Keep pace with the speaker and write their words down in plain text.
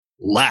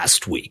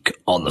Last week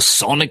on the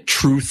Sonic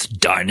Truth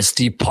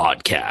Dynasty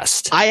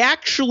podcast. I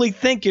actually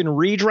think in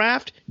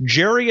redraft,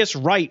 Jarius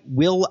Wright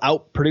will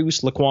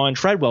outproduce Laquan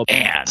Treadwell.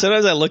 And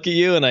sometimes I look at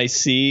you and I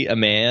see a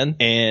man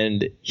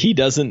and he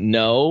doesn't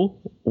know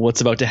what's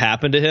about to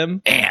happen to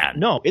him. And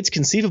no, it's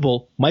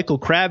conceivable Michael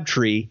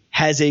Crabtree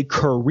has a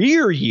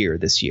career year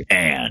this year.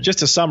 And just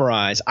to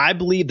summarize, I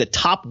believe the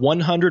top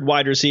 100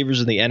 wide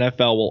receivers in the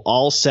NFL will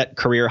all set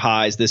career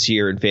highs this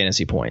year in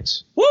fantasy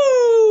points. Woo!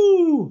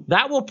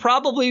 That will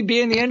probably be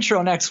in the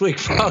intro next week,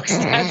 folks.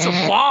 That's a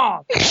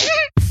bomb.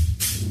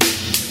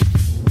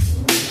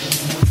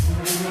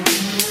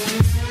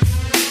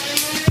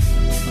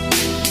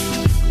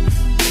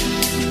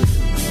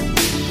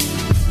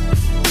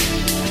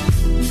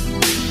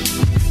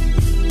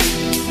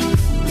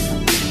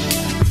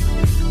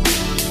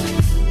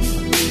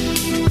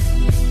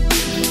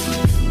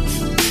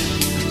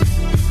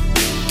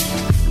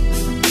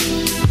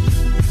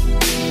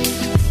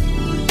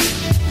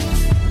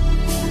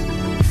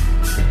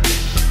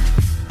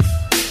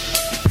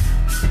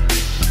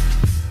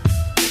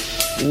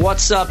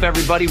 What's up,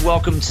 everybody?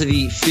 Welcome to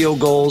the Field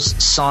Gulls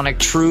Sonic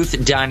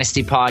Truth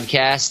Dynasty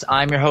podcast.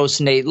 I'm your host,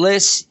 Nate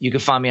Liss. You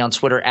can find me on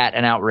Twitter at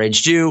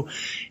 @AnOutragedJew.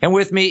 And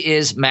with me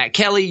is Matt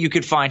Kelly. You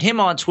can find him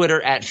on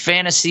Twitter at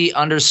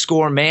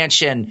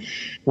fantasy_mansion.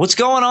 What's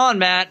going on,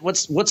 Matt?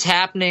 What's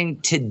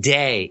happening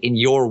today in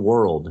your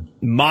world?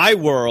 My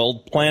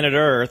world, planet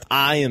Earth.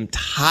 I am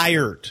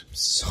tired.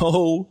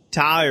 So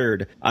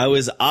tired. I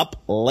was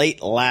up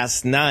late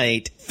last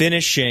night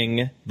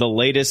finishing the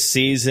latest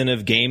season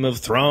of Game of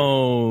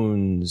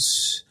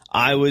Thrones.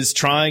 I was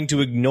trying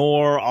to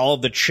ignore all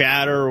of the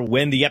chatter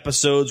when the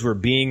episodes were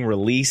being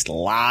released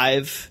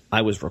live.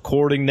 I was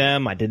recording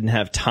them. I didn't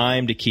have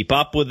time to keep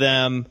up with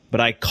them,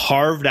 but I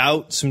carved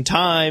out some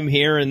time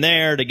here and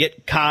there to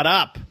get caught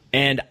up.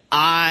 And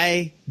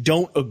I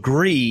don't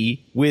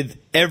agree with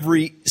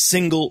every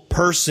single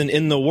person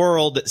in the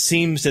world that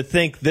seems to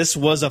think this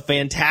was a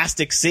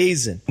fantastic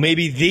season.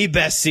 Maybe the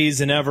best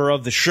season ever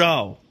of the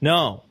show.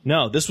 No,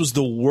 this was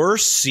the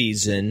worst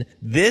season.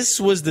 This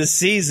was the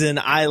season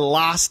I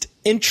lost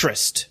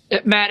interest.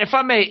 Matt, if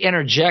I may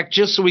interject,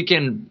 just so we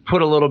can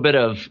put a little bit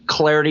of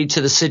clarity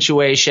to the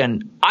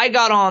situation, I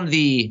got on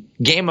the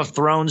Game of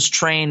Thrones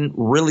train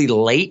really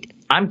late.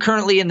 I'm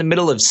currently in the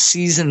middle of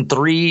season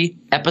 3,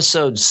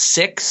 episode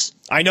 6.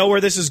 I know where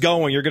this is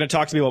going. You're going to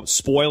talk to me about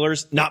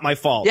spoilers. Not my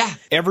fault. Yeah.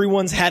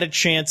 Everyone's had a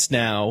chance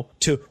now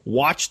to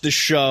watch the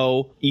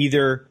show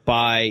either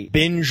by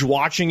binge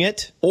watching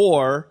it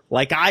or,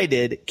 like I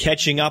did,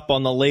 catching up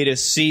on the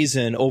latest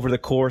season over the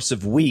course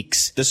of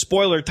weeks. The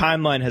spoiler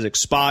timeline has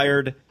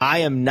expired. I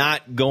am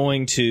not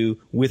going to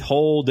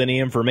withhold any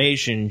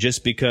information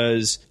just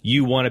because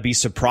you want to be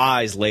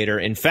surprised later.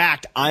 In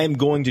fact, I am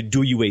going to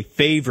do you a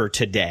favor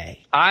today.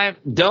 I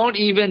don't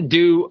even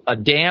do a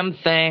damn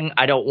thing.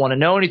 I don't want to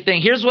know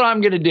anything. Here's what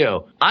I'm going to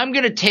do. I'm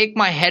going to take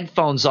my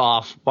headphones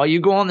off while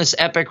you go on this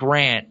epic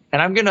rant,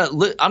 and I'm going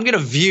to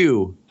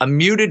view a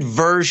muted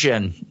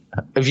version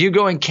of you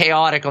going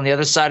chaotic on the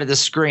other side of the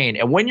screen.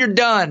 And when you're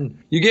done,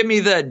 you give me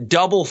the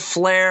double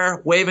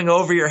flare waving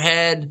over your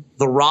head,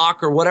 The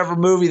Rock or whatever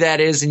movie that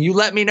is, and you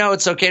let me know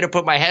it's okay to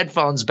put my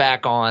headphones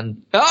back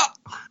on. Oh!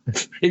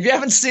 If you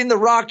haven't seen The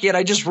Rock yet,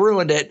 I just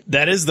ruined it.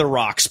 That is The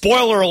Rock.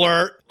 Spoiler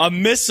alert. A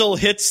missile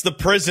hits the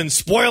prison.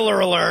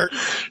 Spoiler alert.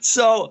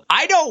 So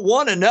I don't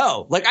want to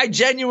know. Like, I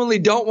genuinely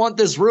don't want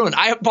this ruined.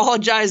 I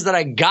apologize that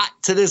I got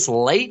to this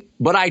late,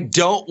 but I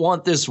don't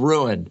want this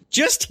ruined.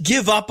 Just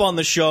give up on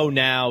the show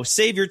now.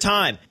 Save your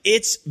time.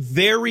 It's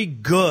very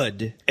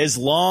good as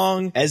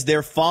long as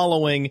they're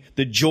following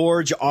the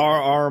George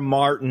R.R.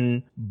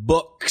 Martin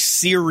book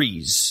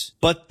series.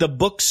 But the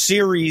book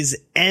series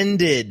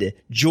ended.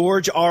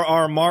 George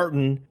R.R.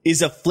 Martin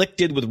is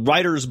afflicted with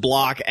writer's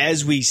block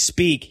as we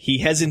speak. He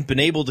hasn't been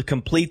able to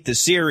complete the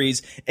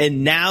series,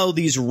 and now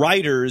these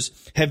writers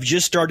have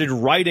just started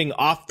writing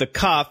off the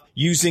cuff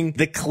using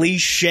the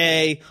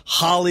cliche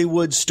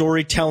Hollywood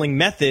storytelling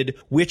method,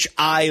 which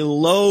I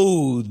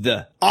loathe.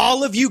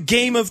 All of you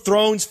Game of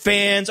Thrones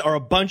fans are a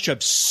bunch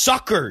of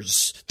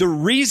suckers. The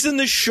reason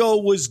the show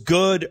was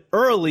good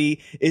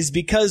early is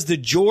because the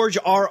George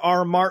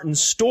R.R. Martin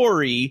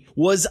story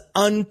was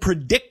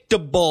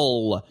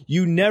unpredictable.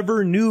 You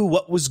never knew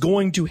what was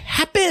going to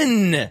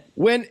happen.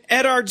 When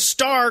Eddard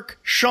Stark,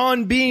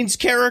 Sean Bean's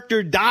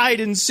character, died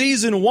in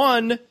season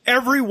 1,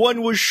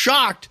 everyone was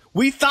shocked.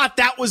 We thought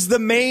that was the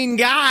main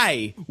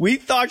guy. We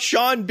thought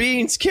Sean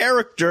Bean's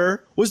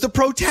character was the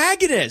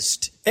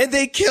protagonist. And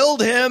they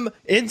killed him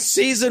in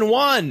season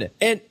 1.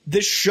 And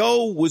the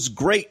show was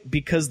great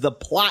because the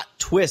plot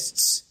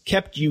twists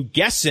kept you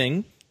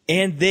guessing,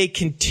 and they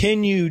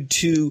continued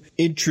to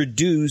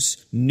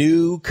introduce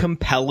new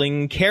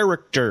compelling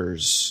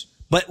characters.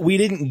 But we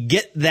didn't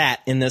get that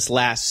in this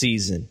last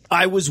season.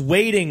 I was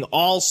waiting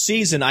all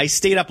season. I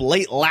stayed up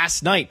late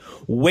last night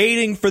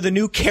waiting for the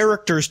new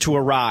characters to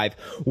arrive,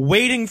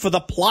 waiting for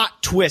the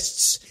plot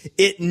twists.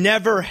 It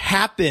never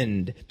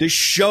happened. The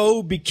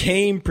show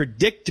became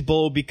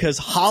predictable because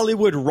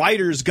Hollywood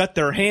writers got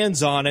their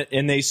hands on it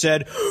and they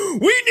said,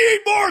 "We need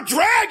more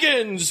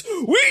dragons!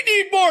 We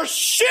need more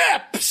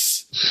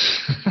ships!"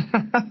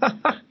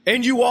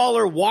 And you all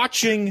are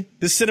watching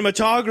the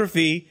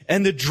cinematography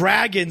and the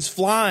dragons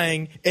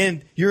flying,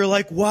 and you're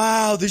like,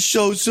 wow, this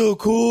show's so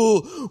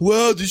cool.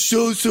 Wow, this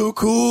show's so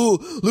cool.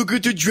 Look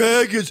at the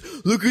dragons.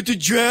 Look at the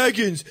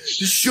dragons.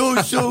 This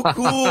show's so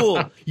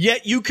cool.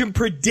 Yet you can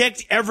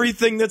predict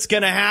everything that's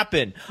going to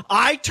happen.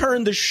 I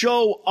turned the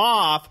show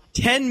off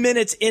 10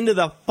 minutes into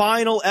the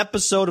final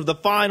episode of the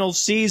final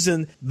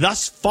season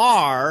thus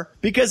far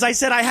because I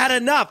said I had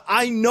enough.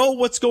 I know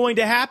what's going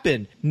to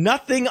happen.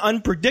 Nothing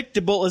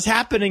unpredictable is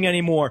happening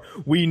anymore.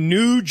 We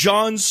knew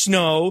Jon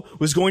Snow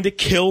was going to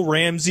kill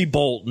Ramsay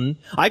Bolton.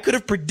 I could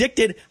have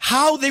predicted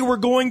how they were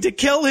going to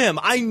kill him.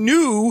 I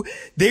knew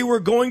they were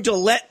going to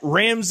let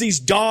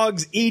Ramsay's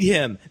dogs eat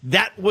him.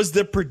 That was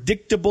the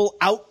predictable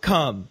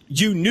outcome.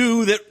 You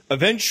knew that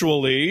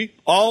eventually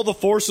all the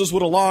forces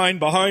would align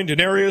behind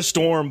Daenerys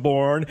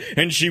Stormborn,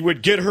 and she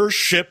would get her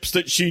ships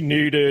that she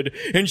needed,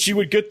 and she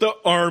would get the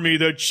army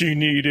that she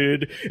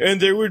needed, and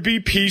there would be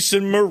peace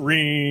in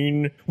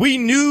Marine. We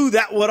knew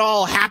that would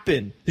all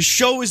happen. The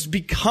show has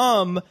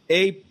become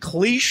a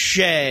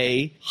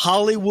cliche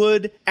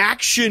Hollywood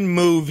action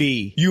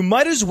movie. You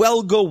might as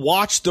well go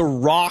watch The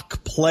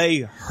Rock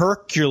play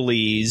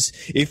Hercules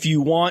if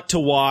you want to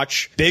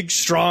watch big,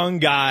 strong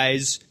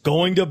guys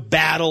going to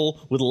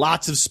battle with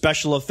lots of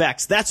special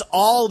effects. That's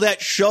all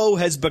that show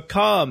has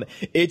become.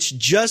 It's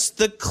just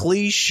the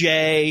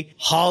cliche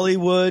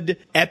Hollywood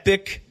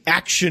epic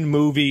action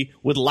movie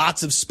with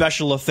lots of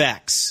special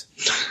effects.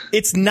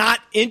 It's not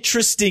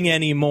interesting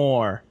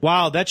anymore.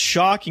 Wow, that's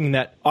shocking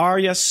that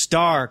Arya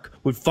Stark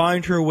would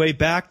find her way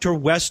back to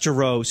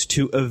Westeros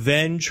to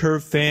avenge her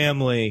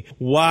family.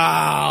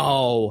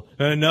 Wow,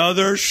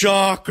 another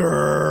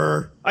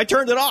shocker. I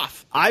turned it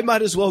off. I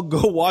might as well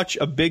go watch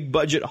a big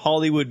budget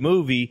Hollywood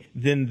movie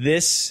than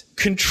this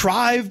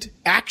contrived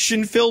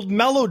action-filled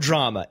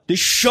melodrama. The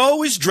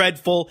show is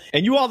dreadful,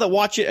 and you all that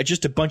watch it are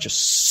just a bunch of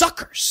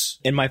suckers.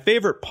 And my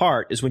favorite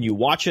part is when you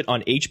watch it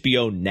on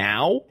HBO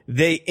Now,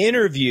 they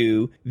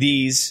interview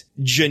these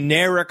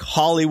generic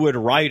Hollywood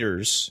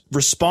writers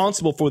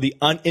responsible for the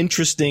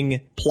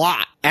uninteresting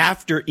plot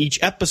after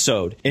each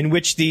episode, in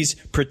which these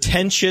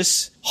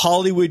pretentious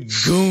Hollywood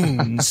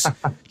goons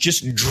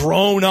just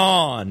drone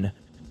on.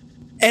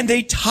 And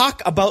they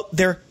talk about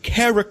their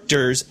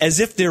characters as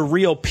if they're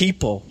real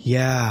people.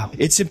 Yeah,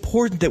 it's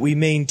important that we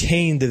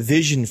maintain the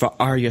vision for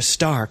Arya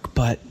Stark,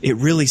 but it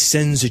really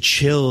sends a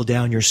chill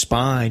down your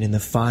spine in the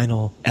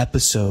final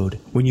episode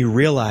when you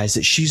realize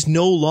that she's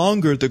no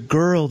longer the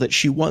girl that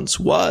she once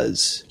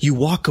was. You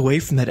walk away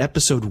from that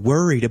episode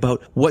worried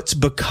about what's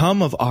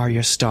become of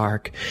Arya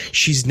Stark.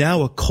 She's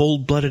now a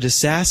cold-blooded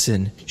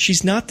assassin.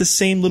 She's not the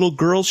same little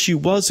girl she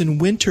was in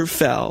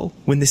Winterfell.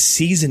 When the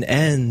season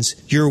ends,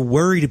 you're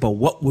worried about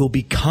what will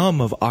become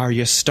of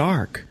Arya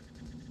Stark.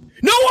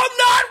 No, I'm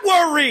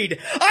not worried!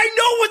 I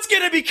know what's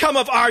gonna become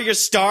of Arya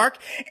Stark,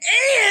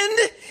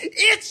 and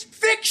it's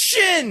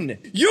fiction!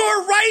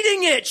 You're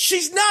writing it!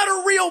 She's not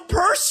a real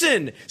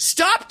person!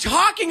 Stop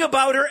talking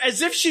about her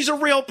as if she's a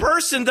real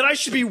person that I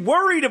should be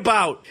worried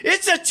about!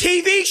 It's a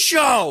TV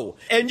show!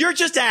 And you're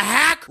just a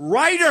hack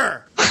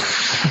writer!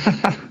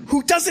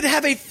 Who doesn't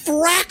have a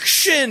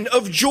fraction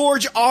of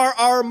George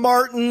R.R.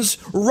 Martin's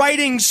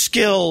writing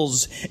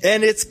skills.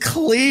 And it's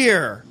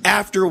clear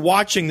after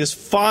watching this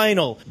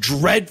final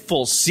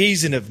dreadful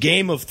season of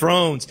Game of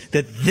Thrones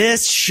that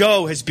this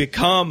show has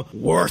become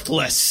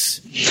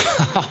worthless.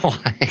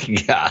 Oh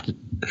my God.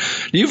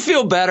 Do you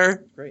feel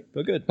better? Great.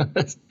 Feel good.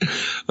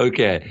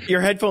 Okay.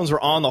 Your headphones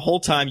were on the whole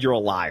time. You're a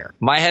liar.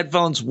 My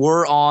headphones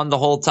were on the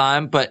whole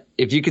time, but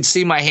if you could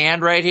see my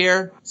hand right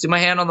here, see my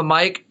hand on the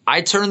mic?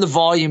 I turned the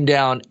volume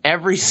down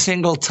every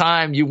single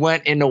time you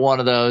went into one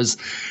of those,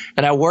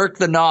 and I worked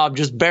the knob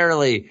just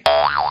barely.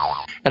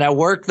 And I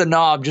worked the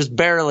knob just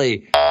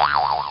barely.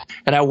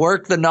 And I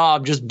worked the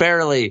knob just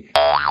barely.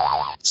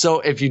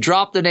 So if you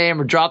drop the name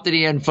or drop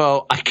the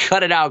info, I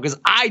cut it out because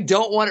I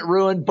don't want it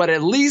ruined, but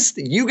at least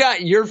you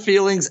got your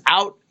feelings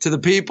out to the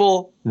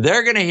people.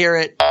 They're going to hear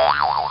it.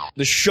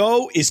 The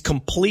show is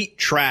complete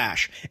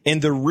trash.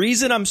 And the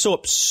reason I'm so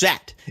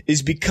upset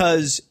is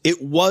because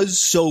it was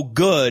so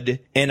good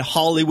and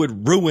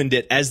Hollywood ruined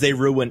it as they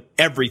ruin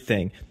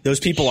everything.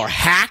 Those people are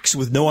hacks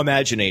with no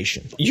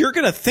imagination. You're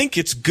going to think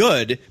it's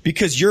good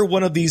because you're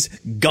one of these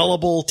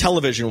gullible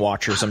television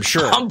watchers, I'm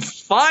sure. I'm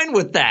fine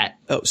with that.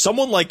 Oh,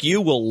 someone like you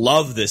will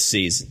love this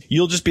season.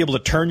 You'll just be able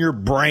to turn your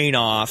brain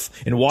off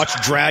and watch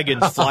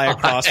dragons fly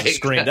across the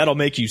screen. That'll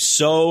make you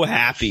so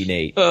happy,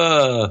 Nate.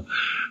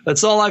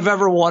 That's all I've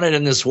ever wanted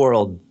in this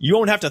world. You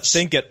won't have to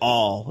think at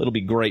all. It'll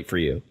be great for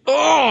you.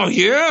 Oh,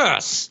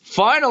 yes.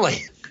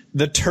 Finally.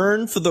 The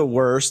turn for the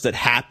worse that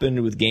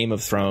happened with Game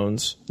of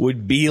Thrones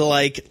would be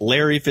like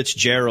Larry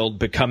Fitzgerald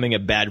becoming a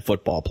bad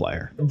football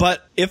player.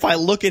 But if I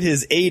look at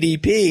his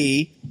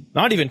ADP,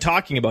 not even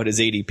talking about his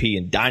ADP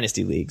in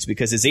Dynasty Leagues,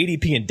 because his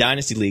ADP in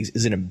Dynasty Leagues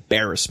is an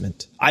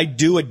embarrassment. I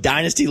do a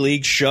Dynasty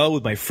League show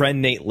with my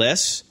friend Nate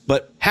Liss,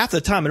 but half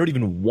the time I don't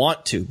even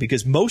want to,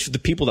 because most of the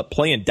people that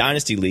play in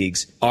Dynasty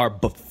Leagues are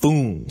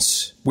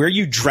buffoons. Where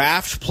you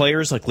draft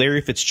players like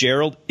Larry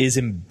Fitzgerald is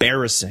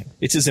embarrassing.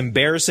 It's as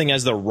embarrassing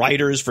as the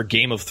writers for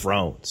Game of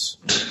Thrones.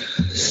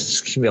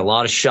 There's going to be a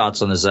lot of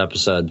shots on this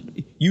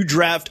episode. You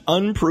draft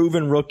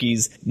unproven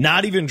rookies,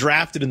 not even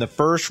drafted in the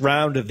first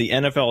round of the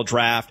NFL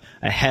draft,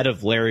 ahead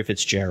of Larry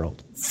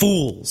Fitzgerald.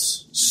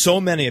 Fools.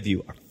 So many of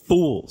you are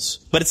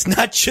fools. But it's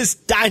not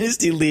just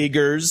Dynasty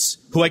Leaguers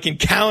who I can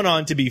count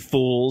on to be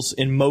fools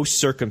in most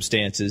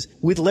circumstances.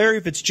 With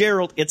Larry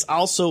Fitzgerald, it's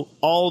also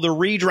all the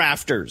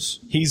redrafters.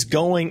 He's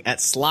going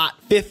at slot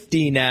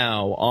 50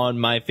 now on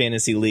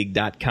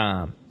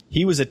myfantasyleague.com.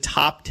 He was a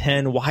top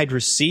 10 wide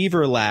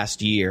receiver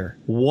last year.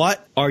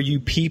 What are you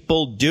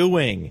people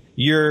doing?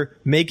 You're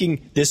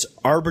making this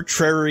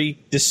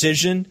arbitrary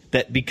decision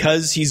that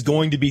because he's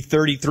going to be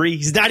 33,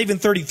 he's not even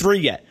 33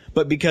 yet,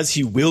 but because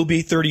he will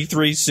be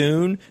 33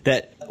 soon,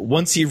 that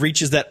once he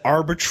reaches that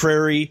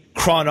arbitrary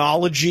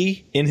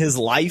chronology in his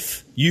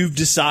life, you've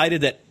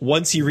decided that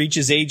once he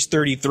reaches age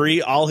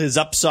 33, all his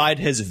upside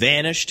has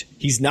vanished.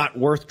 He's not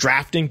worth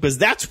drafting, because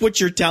that's what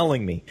you're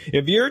telling me.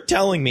 If you're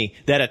telling me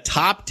that a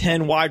top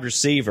 10 wide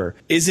receiver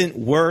isn't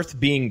worth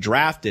being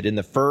drafted in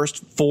the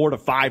first 4 to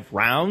 5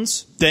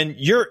 rounds, then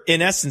you're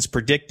in essence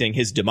predicting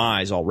his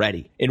demise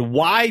already. And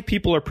why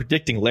people are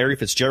predicting Larry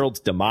Fitzgerald's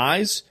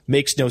demise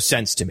makes no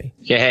sense to me.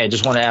 Yeah, hey, I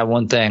just want to add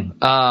one thing.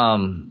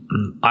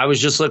 I was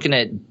just looking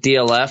at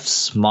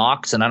DLF's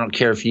mocks, and I don't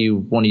care if you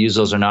want to use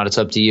those or not. It's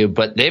up to you.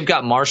 But they've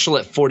got Marshall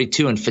at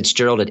 42 and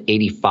Fitzgerald at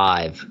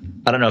 85.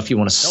 I don't know if you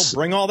want to. No,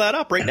 bring all that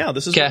up right now.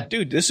 This is, okay.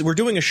 Dude. We're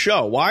doing a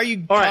show. Why are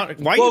you? All right.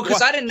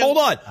 Because I didn't know. Hold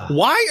on.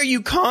 Why are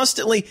you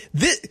constantly?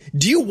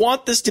 Do you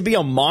want this to be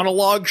a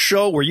monologue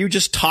show where you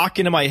just talk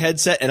into my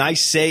headset and I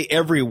say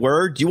every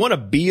word? Do you want to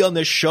be on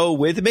this show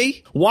with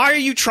me? Why are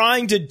you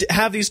trying to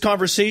have these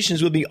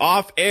conversations with me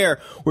off air?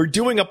 We're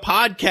doing a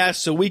podcast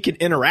so we can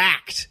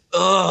interact.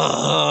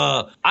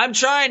 I'm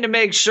trying to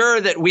make sure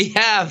that we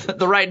have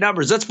the right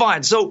numbers. That's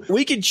fine. So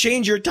we can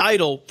change your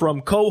title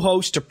from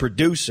co-host to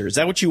producer. Is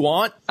that what you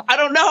want? I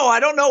don't know. I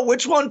don't know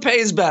which one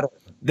pays better.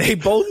 They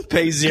both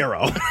pay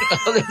zero.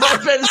 They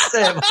both pay the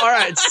same. All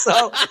right.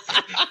 So,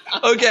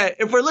 okay.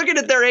 If we're looking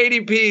at their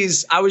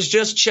ADPs, I was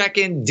just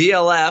checking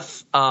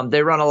DLF.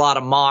 They run a lot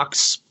of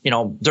mocks,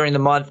 during the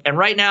month. And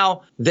right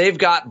now they've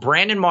got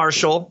Brandon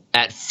Marshall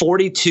at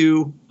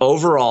 42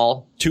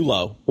 overall. Too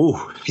low. Ooh.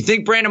 If you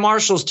think Brandon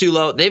Marshall's too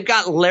low, they've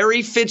got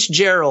Larry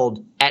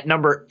Fitzgerald at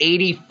number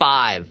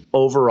 85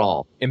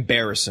 overall.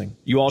 Embarrassing.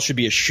 You all should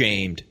be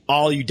ashamed.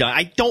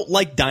 I don't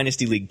like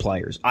Dynasty League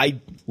players. I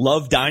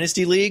love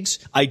Dynasty Leagues.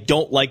 I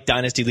don't like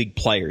Dynasty League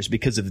players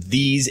because of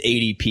these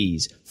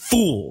ADPs.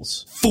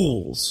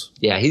 Fools.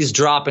 Yeah, he's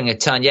dropping a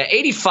ton. Yeah,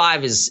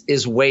 85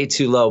 is way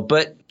too low,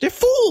 but they're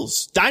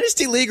fools.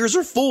 Dynasty Leaguers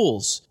are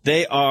fools.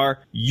 They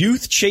are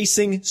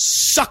youth-chasing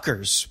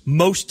suckers,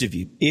 most of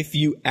you. If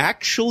you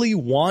actually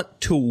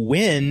want to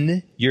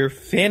win your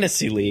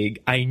fantasy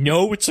league, I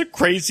know it's a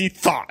crazy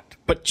thought,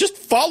 but just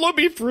follow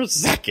me for a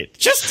second.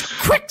 Just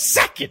a quick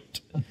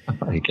second. Oh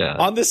my God.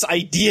 On this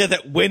idea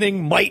that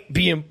winning might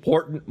be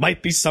important,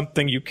 might be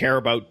something you care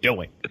about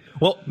doing.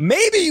 Well,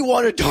 maybe you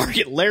want to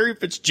target Larry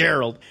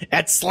Fitzgerald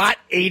at slot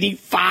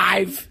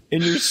 85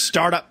 in your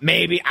startup.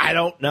 Maybe. I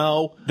don't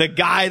know. The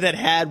guy that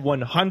had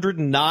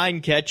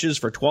 109 catches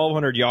for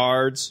 1,200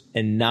 yards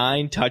and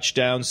 9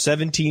 touchdowns,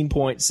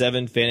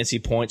 17.7 fantasy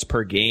points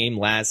per game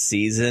last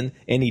season.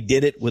 And he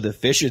did it with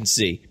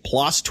efficiency.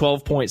 Plus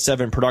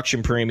 12.7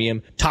 production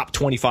premium. Top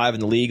 25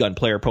 in the league on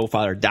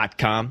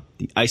playerprofiler.com.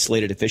 The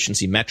isolated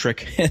efficiency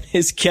metric. And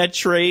his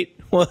catch rate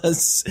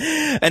was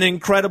an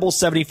incredible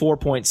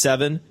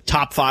 74.7,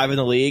 top 5 in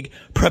the league,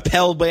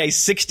 propelled by a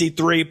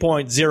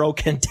 63.0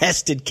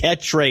 contested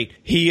catch rate.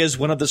 He is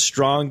one of the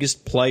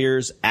strongest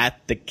players at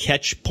the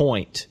catch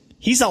point.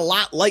 He's a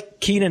lot like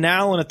Keenan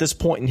Allen at this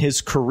point in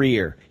his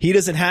career. He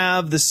doesn't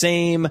have the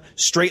same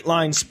straight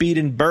line speed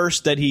and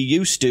burst that he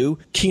used to.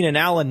 Keenan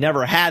Allen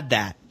never had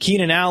that.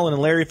 Keenan Allen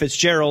and Larry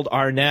Fitzgerald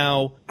are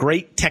now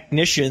great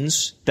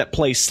technicians that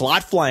play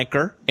slot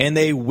flanker, and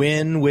they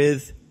win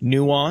with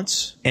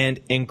nuance and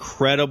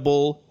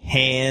incredible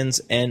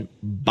hands and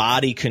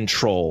body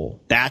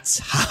control. That's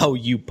how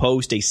you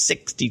post a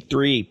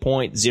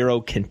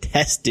 63.0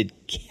 contested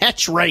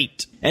catch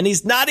rate. And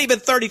he's not even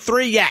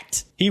 33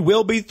 yet. He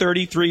will be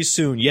 33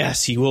 soon.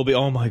 Yes, he will be.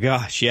 Oh my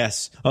gosh,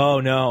 yes.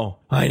 Oh no.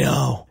 I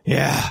know.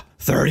 Yeah.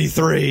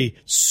 33.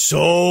 So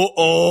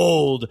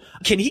old.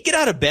 Can he get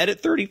out of bed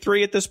at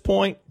 33 at this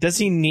point? Does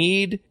he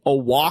need a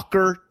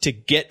walker to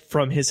get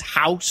from his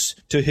house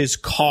to his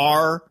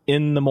car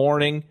in the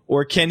morning?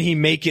 Or can he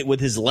make it with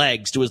his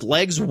legs? Do his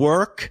legs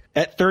work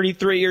at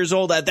 33 years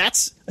old?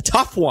 That's A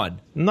tough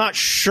one. I'm not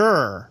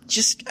sure.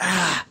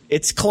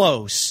 It's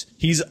close.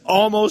 He's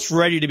almost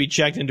ready to be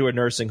checked into a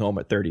nursing home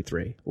at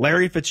 33.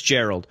 Larry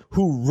Fitzgerald,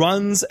 who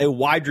runs a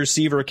wide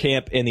receiver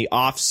camp in the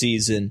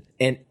offseason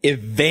and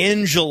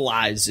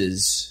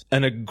evangelizes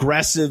an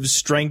aggressive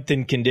strength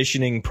and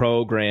conditioning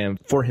program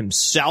for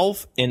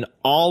himself and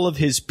all of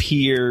his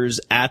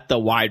peers at the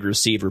wide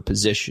receiver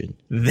position.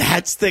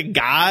 That's the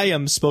guy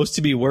I'm supposed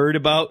to be worried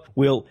about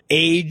will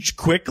age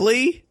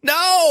quickly?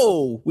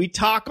 No! We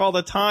talk all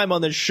the time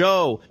on the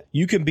show.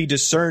 You can be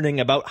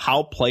discerning about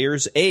how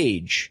players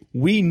age.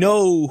 We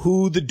know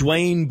who the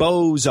Dwayne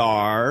Bows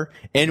are,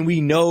 and we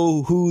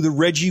know who the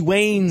Reggie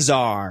Waynes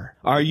are.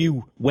 Are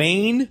you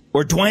Wayne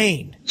or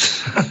Dwayne?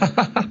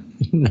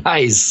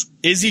 Nice.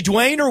 Is he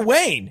Dwayne or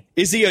Wayne?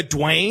 Is he a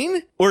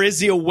Dwayne or is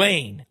he a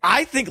Wayne?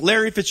 I think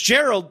Larry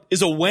Fitzgerald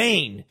is a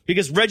Wayne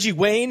because Reggie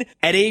Wayne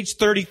at age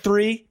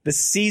 33, the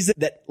season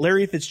that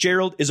Larry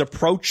Fitzgerald is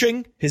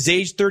approaching, his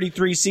age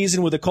 33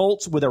 season with the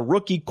Colts with a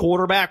rookie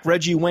quarterback,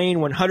 Reggie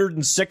Wayne,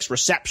 106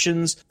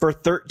 receptions for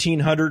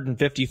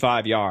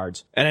 1,355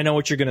 yards. And I know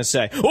what you're going to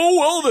say.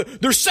 Oh, well,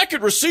 their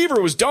second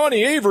receiver was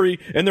Donnie Avery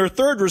and their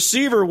third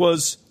receiver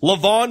was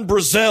Levon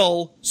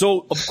Brazil.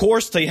 So, of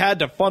course, they had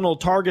to funnel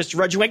targets to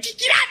Reggie Wayne.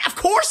 Yeah, of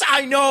course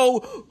I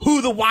know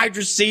who the wide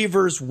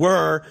receivers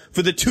were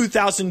for the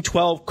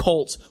 2012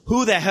 Colts.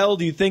 Who the hell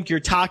do you think you're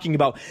talking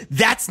about?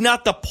 That's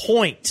not the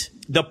point.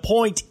 The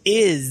point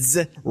is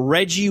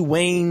Reggie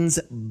Wayne's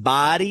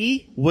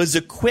body was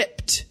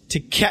equipped to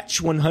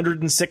catch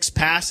 106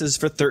 passes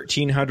for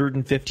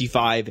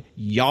 1,355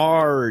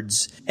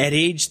 yards. At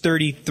age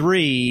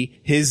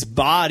 33, his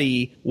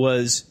body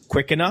was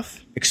quick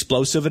enough,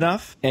 explosive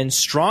enough, and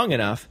strong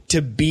enough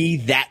to be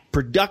that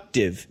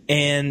productive.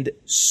 And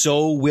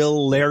so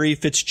will Larry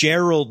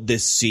Fitzgerald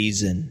this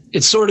season.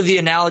 It's sort of the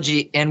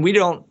analogy, and we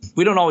don't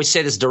always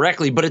say this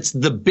directly, but it's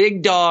the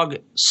big dog,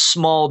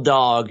 small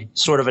dog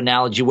sort of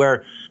analogy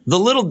where the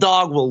little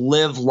dog will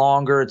live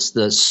longer. It's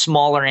the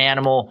smaller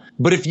animal.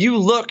 But if you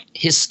look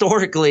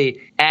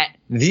historically at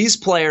these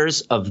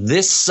players of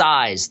this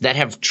size that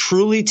have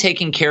truly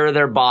taken care of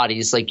their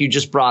bodies, like you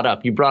just brought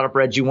up,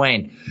 Reggie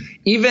Wayne,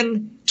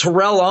 even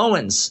Terrell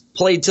Owens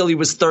played till he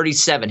was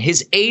 37.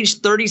 His age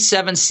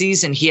 37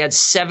 season, he had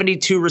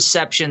 72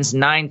 receptions,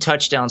 9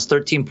 touchdowns,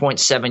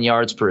 13.7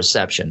 yards per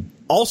reception.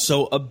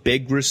 Also a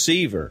big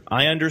receiver.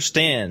 I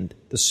understand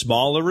the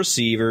smaller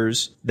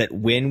receivers that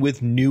win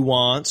with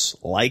nuance,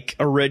 like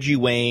a Reggie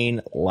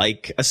Wayne,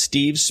 like a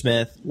Steve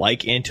Smith,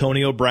 like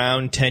Antonio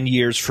Brown 10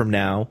 years from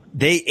now.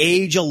 They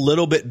age a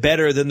little bit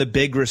better than the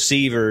big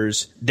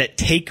receivers that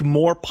take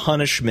more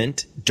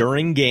punishment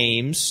during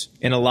games,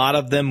 and a lot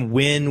of them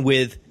win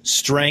with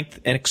strength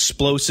and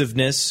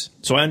explosiveness.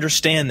 So I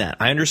understand that.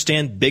 I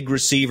understand big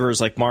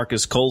receivers like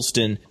Marcus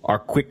Colston are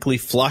quickly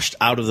flushed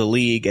out of the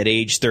league at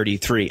age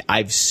 33.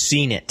 I've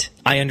seen it.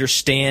 I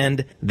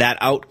understand that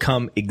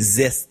outcome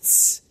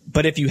exists.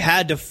 But if you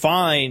had to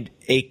find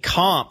a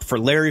comp for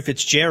Larry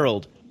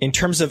Fitzgerald in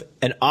terms of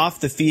an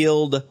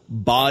off-the-field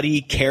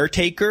body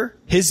caretaker,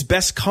 his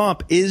best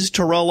comp is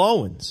Terrell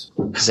Owens.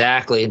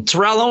 Exactly. And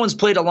Terrell Owens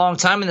played a long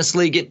time in this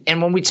league.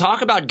 And when we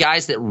talk about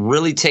guys that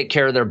really take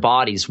care of their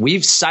bodies,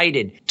 we've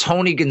cited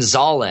Tony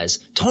Gonzalez.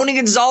 Tony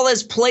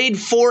Gonzalez played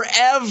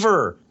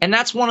forever. And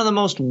that's one of the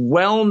most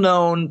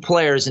well-known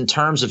players in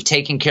terms of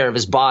taking care of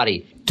his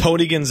body.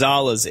 Tony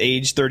Gonzalez,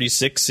 age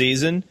 36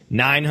 season,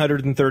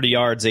 930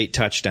 yards, 8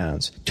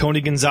 touchdowns. Tony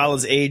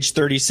Gonzalez, age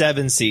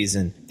 37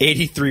 season,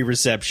 83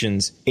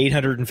 receptions,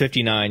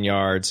 859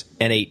 yards,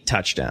 and 8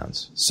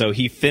 touchdowns. So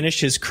he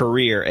finished his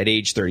career at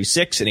age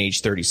 36 and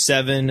age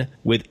 37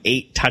 with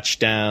 8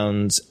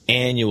 touchdowns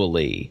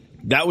annually.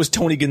 That was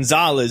Tony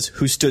Gonzalez,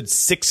 who stood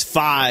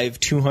 6'5",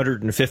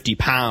 250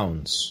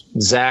 pounds.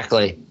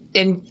 Exactly.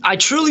 And I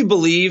truly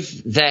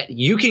believe that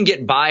you can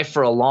get by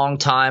for a long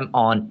time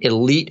on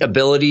elite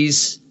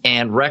abilities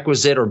and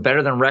requisite or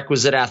better than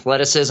requisite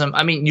athleticism.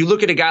 I mean, you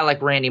look at a guy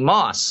like Randy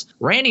Moss.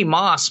 Randy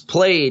Moss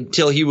played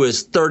till he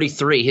was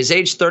 33. His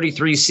age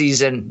 33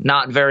 season,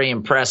 not very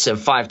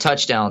impressive, 5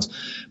 touchdowns.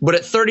 But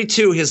at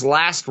 32, his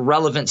last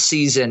relevant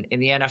season in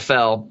the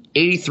NFL,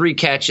 83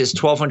 catches,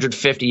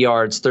 1,250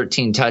 yards,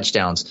 13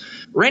 touchdowns.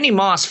 Randy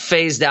Moss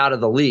phased out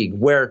of the league,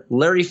 where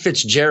Larry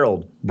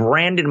Fitzgerald,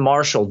 Brandon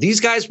Marshall, these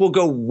guys will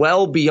go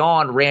well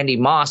beyond Randy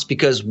Moss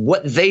because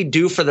what they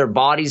do for their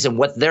bodies and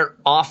what their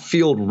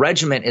off-field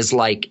regimen is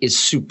like is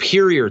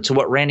superior to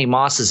what Randy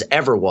Moss's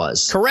ever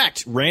was.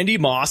 Correct. Randy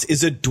Moss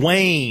is a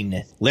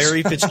Dwayne.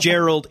 Larry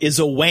Fitzgerald is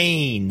a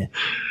Wayne.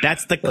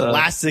 That's the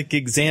classic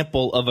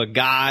example of a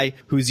guy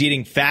who's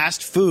eating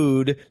fast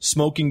food,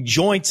 smoking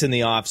joints in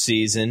the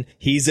offseason.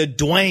 He's a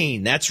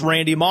Dwayne. That's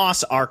Randy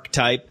Moss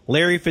archetype.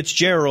 Larry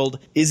Fitzgerald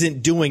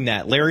isn't doing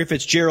that. Larry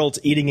Fitzgerald's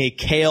eating a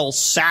kale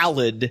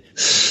salad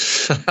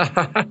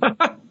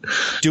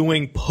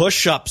doing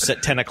push-ups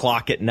at 10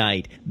 o'clock at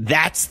night.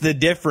 That's the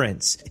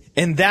difference.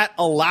 And that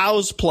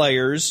allows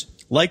players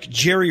like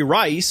Jerry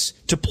Rice,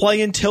 to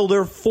play until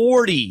they're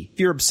 40. If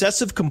you're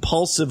obsessive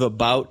compulsive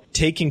about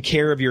taking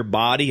care of your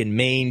body and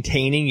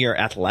maintaining your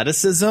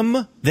athleticism,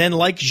 then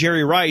like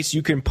Jerry Rice,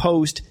 you can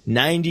post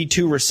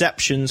 92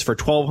 receptions for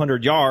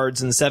 1,200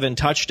 yards and 7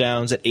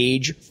 touchdowns at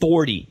age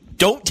 40.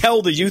 Don't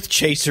tell the youth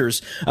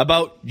chasers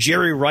about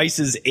Jerry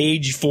Rice's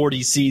age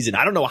 40 season.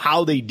 I don't know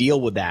how they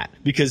deal with that,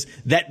 because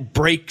that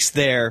breaks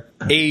their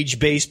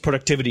age-based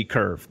productivity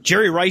curve.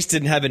 Jerry Rice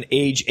didn't have an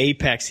age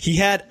apex. He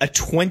had a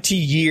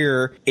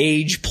 20-year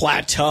age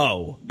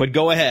plateau. But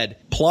go ahead,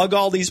 plug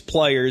all these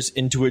players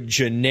into a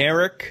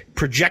generic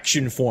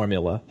projection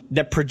formula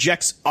that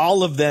projects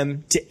all of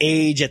them to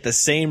age at the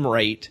same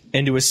rate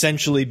and to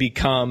essentially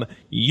become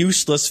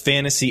useless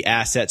fantasy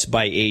assets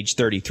by age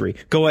 33.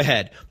 Go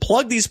ahead,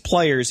 plug these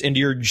players into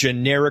your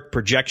generic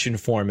projection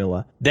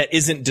formula that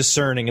isn't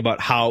discerning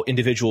about how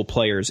individual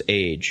players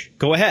age.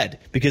 Go ahead,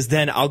 because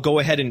then I'll go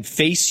ahead and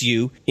face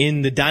you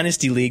in the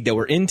Dynasty League that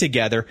we're in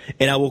together,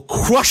 and I will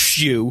crush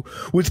you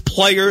with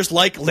players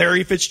like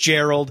Larry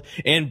Fitzgerald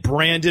and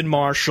Brandon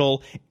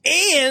Marshall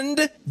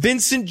and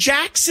Vincent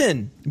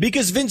Jackson,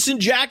 because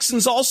Vincent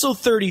Jackson's also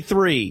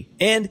 33,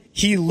 and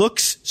he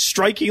looks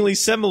strikingly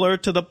similar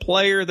to the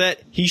player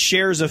that he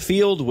shares a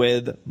field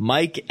with,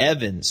 Mike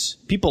Evans.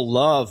 People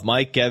love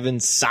Mike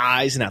Evans'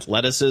 size and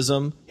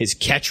athleticism, his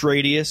catch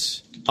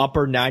radius,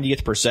 upper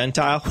 90th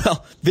percentile.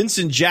 Well,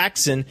 Vincent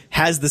Jackson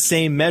has the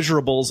same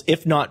measurables,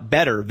 if not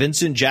better.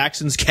 Vincent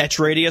Jackson's catch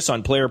radius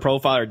on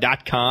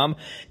playerprofiler.com,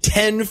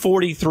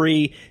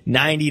 1043,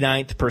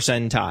 99th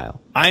percentile.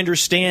 I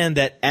understand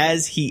that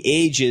as he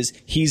ages,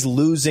 he's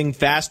losing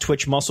fast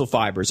twitch muscle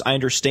fibers. I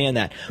understand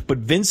that. But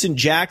Vincent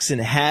Jackson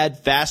had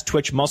fast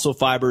twitch muscle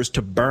fibers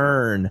to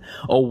burn.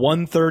 A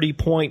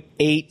 130.8,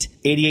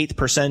 88th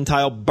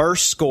percentile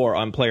burst score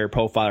on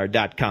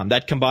playerprofiler.com.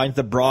 That combines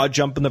the broad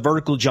jump and the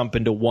vertical jump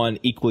into one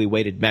equally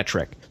weighted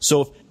metric.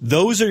 So if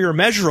those are your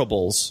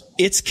measurables,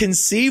 it's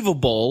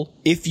conceivable,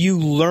 if you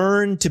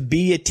learn to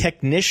be a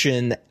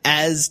technician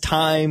as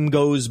time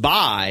goes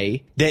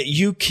by, that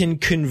you can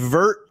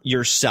convert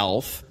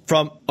yourself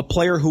from a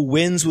player who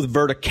wins with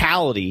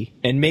verticality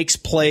and makes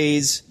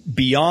plays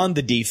beyond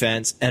the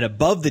defense and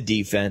above the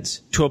defense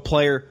to a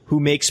player who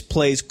makes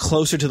plays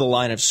closer to the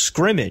line of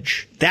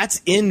scrimmage.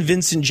 That's in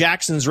Vincent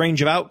Jackson's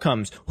range of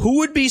outcomes. Who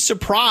would be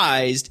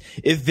surprised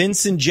if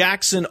Vincent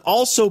Jackson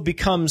also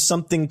becomes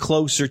something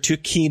closer to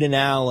Keenan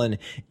Allen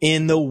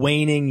in the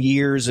waning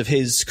years of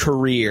his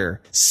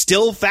career?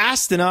 Still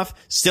fast enough,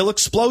 still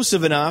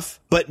explosive enough,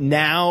 but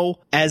now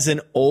as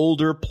an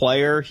older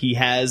player, he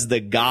has the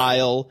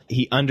guile,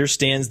 he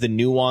understands the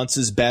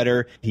nuances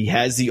better, he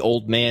has the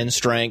old man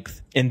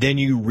strength. And then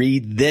you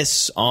read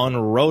this on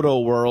Roto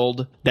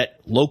World that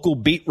local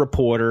beat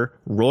reporter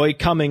Roy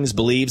Cummings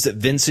believes that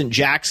Vincent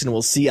Jackson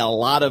will see a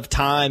lot of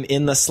time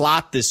in the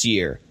slot this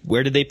year.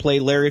 Where did they play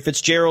Larry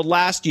Fitzgerald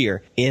last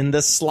year? In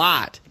the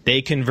slot.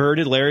 They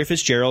converted Larry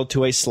Fitzgerald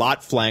to a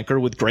slot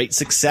flanker with great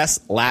success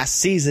last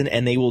season,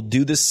 and they will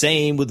do the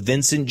same with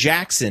Vincent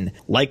Jackson.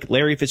 Like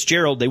Larry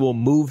Fitzgerald, they will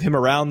move him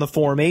around the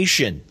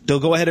formation. They'll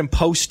go ahead and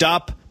post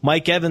up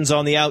Mike Evans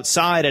on the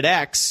outside at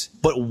X,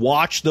 but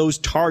watch those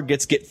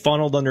targets get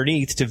funneled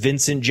underneath to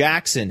Vincent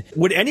Jackson.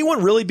 Would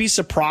anyone really be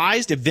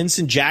surprised if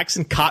Vincent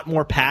Jackson caught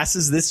more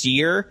passes this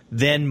year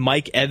than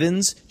Mike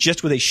Evans,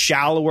 just with a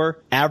shallower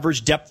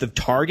average depth of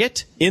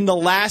target? In the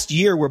last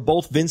year where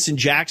both Vincent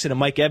Jackson and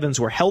Mike Evans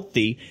were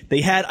healthy,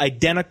 they had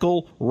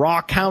identical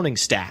raw counting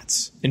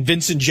stats. And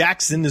Vincent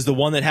Jackson is the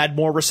one that had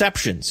more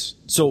receptions.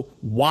 So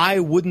why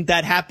wouldn't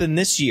that happen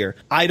this year?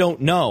 I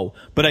don't know.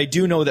 But I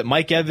do know that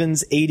Mike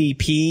Evans'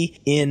 ADP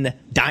in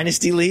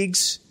Dynasty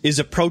Leagues is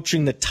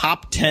approaching the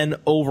top 10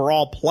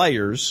 overall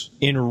players.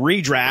 In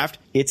redraft,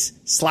 it's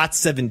slot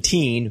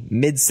 17,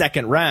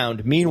 mid-second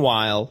round.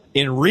 Meanwhile,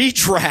 in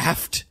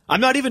redraft,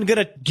 I'm not even going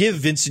to give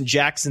Vincent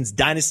Jackson's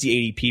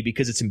Dynasty ADP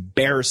because it's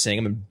embarrassing.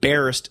 I'm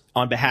embarrassed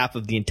on behalf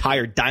of the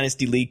entire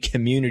Dynasty League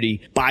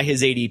community by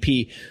his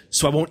ADP,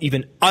 so I won't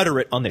even utter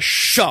it on the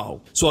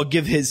show. So I'll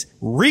give his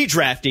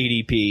redraft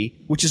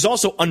ADP, which is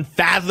also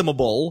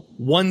unfathomable,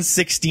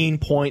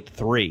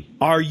 116.3.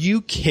 Are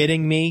you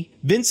kidding me?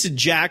 Vincent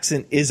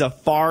Jackson is a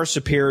far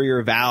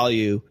superior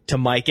value to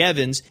Mike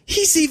Evans.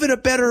 He's even a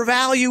better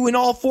value in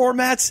all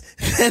formats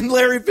than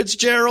Larry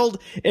Fitzgerald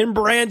and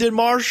Brandon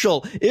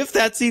Marshall. If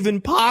that's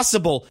even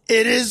possible,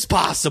 it is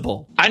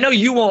possible. I know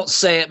you won't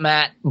say it,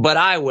 Matt, but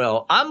I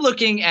will. I'm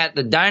looking at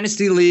the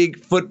Dynasty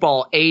League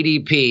football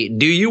ADP.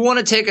 Do you want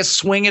to take a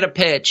swing at a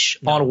pitch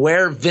on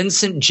where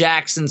Vincent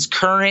Jackson's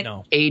current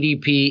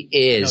ADP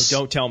is? No,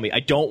 don't tell me.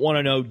 I don't want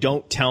to know.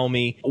 Don't tell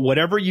me.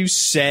 Whatever you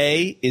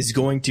say is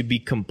going to be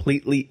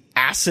completely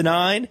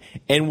asinine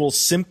and will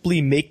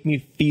simply make me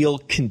feel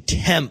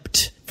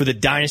contempt for the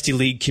Dynasty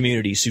League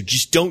community. So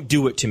just don't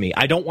do it to me.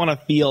 I don't want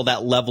to feel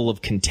that level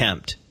of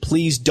contempt.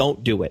 Please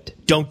don't do it.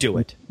 Don't do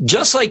it.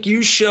 Just like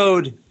you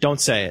showed Don't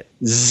say it.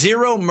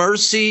 zero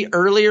mercy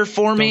earlier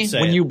for me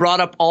when you brought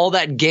up all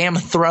that Game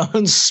of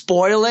Thrones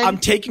spoiling. I'm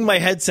taking my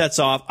headsets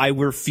off. I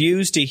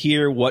refuse to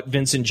hear what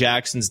Vincent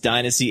Jackson's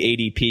dynasty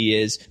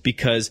ADP is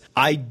because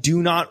I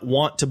do not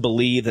want to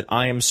believe that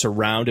I am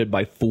surrounded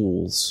by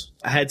fools.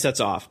 Headsets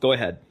off. Go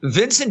ahead.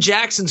 Vincent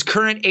Jackson's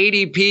current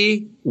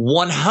ADP,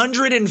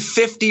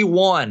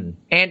 151.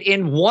 And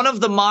in one of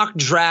the mock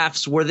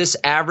drafts where this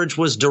average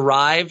was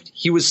derived,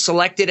 he was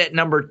selected at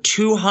number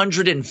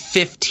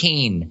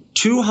 215.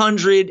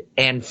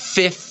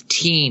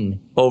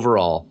 215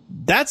 overall.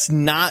 That's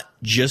not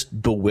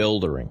just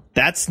bewildering.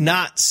 That's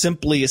not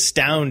simply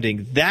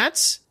astounding.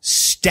 That's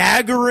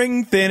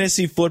staggering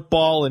fantasy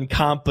football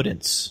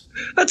incompetence.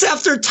 That's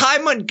after Ty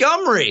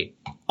Montgomery.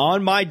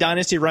 On my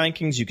dynasty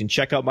rankings, you can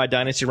check out my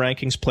dynasty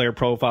rankings,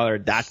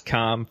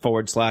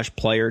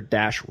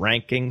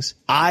 playerprofiler.com/player-rankings.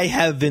 I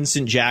have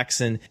Vincent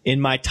Jackson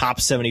in my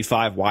top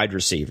 75 wide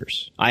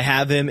receivers. I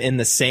have him in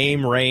the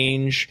same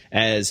range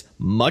as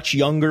much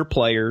younger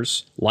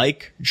players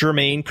like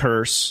Jermaine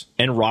Kearse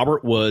and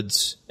Robert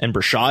Woods and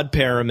Brashad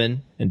Perriman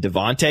and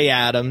Devontae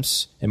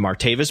Adams and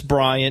Martavis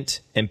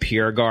Bryant and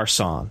Pierre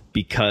Garçon,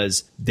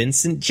 because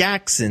Vincent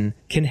Jackson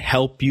can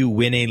help you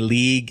win a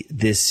league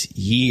this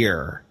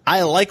year.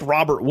 I like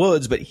Robert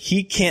Woods, but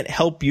he can't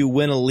help you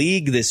win a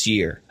league this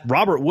year.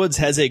 Robert Woods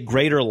has a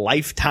greater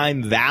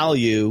lifetime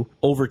value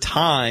over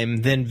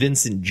time than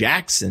Vincent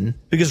Jackson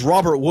because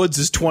Robert Woods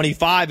is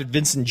 25 and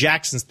Vincent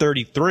Jackson's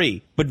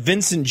 33. But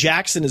Vincent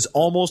Jackson is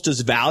almost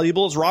as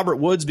valuable as Robert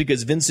Woods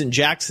because Vincent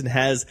Jackson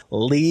has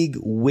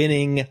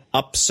league-winning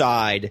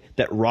upside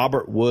that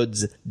Robert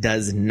Woods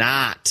does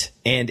not.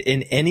 And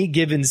in any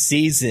given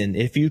season,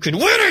 if you can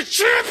win a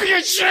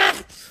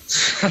championship,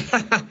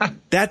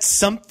 that's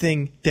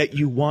something that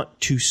you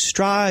want to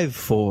strive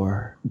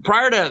for.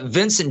 Prior to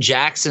Vincent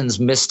Jackson's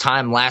missed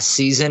time last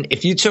season,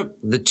 if you took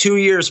the 2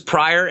 years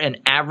prior and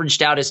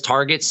averaged out his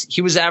targets,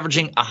 he was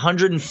averaging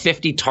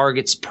 150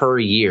 targets per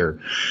year.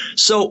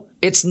 So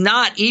it's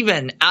not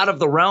even out of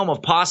the realm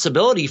of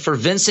possibility for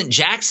Vincent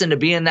Jackson to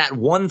be in that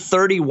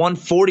 130,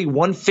 140,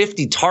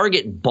 150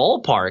 target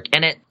ballpark.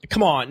 And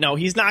come on. No,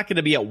 he's not going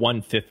to be at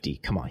 150.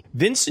 Come on.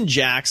 Vincent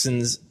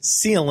Jackson's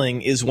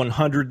ceiling is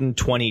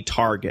 120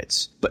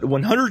 targets. But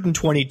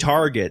 120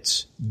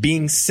 targets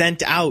being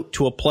sent out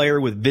to a player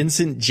with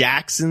Vincent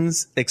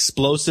Jackson's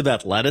explosive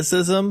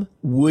athleticism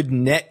would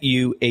net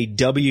you a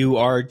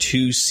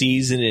WR2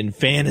 season in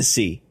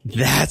fantasy.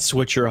 That's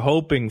what you're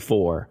hoping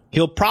for.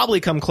 He'll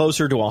probably come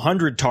closer to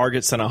 100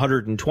 targets than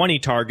 120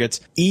 targets.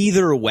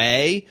 Either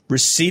way,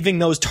 receiving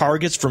those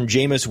targets from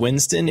Jameis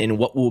Winston in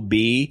what will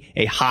be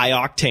a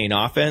high-octane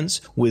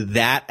offense with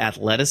that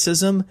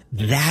athleticism,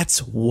 that's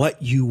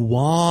what you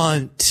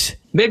want.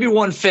 Maybe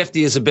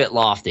 150 is a bit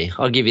lofty.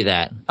 I'll give you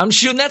that. I'm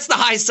shooting. That's the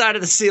high side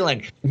of the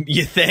ceiling.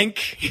 You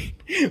think?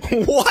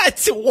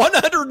 What?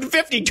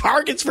 150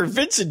 targets for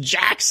Vincent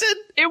Jackson?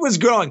 It was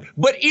growing.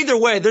 But either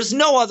way, there's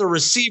no other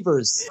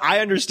receivers.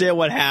 I understand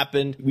what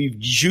happened. We've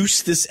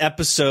juiced this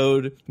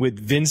episode with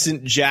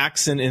Vincent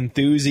Jackson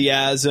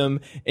enthusiasm,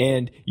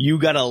 and you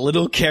got a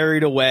little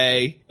carried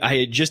away. I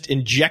had just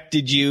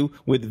injected you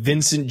with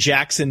Vincent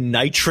Jackson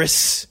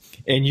nitrous,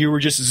 and you were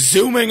just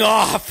zooming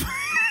off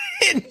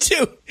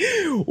into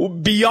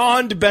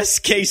beyond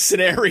best case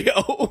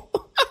scenario.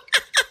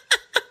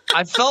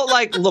 I felt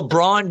like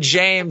LeBron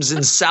James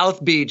in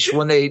South Beach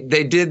when they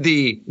did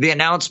the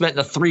announcement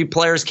and the three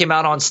players came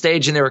out on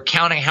stage and they were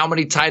counting how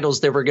many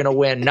titles they were going to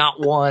win. Not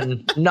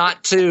one,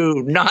 not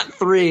two, not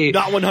three.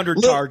 Not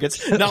 100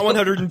 targets, not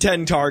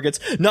 110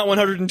 targets, not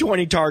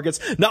 120 targets,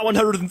 not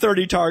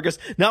 130 targets,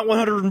 not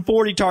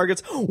 140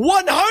 targets,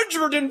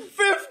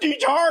 150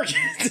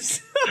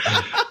 targets.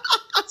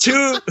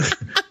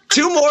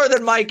 Two more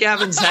than Mike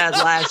Evans had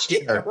last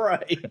year. Yeah,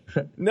 right.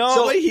 No,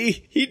 so,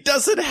 he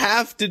doesn't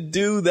have to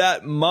do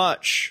that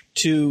much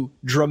to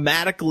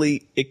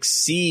dramatically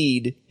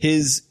exceed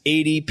his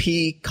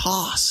ADP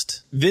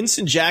cost.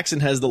 Vincent Jackson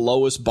has the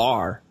lowest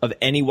bar of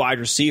any wide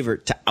receiver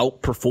to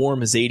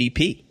outperform his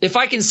ADP. If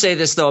I can say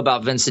this, though,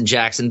 about Vincent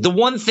Jackson, the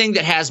one thing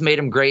that has made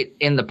him great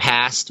in the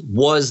past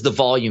was the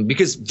volume,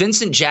 because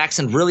Vincent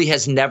Jackson really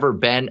has never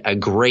been a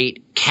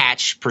great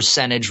catch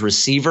percentage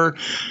receiver.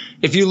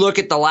 If you look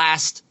at the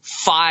last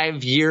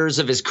 5 years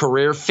of his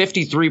career,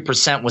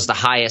 53% was the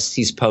highest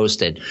he's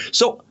posted.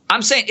 So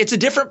I'm saying it's a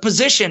different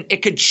position. It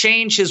could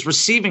change his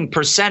receiving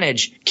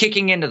percentage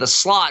kicking into the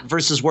slot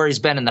versus where he's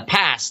been in the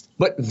past.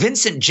 But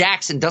Vincent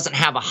Jackson doesn't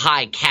have a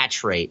high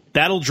catch rate.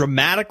 That'll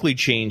dramatically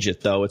change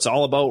it, though. It's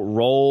all about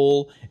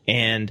role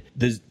and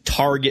the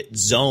target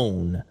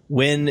zone.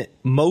 when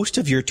most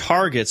of your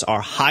targets are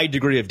high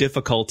degree of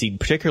difficulty,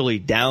 particularly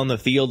down the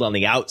field on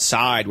the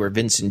outside where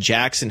Vincent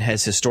Jackson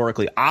has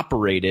historically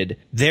operated,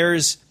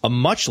 there's a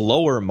much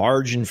lower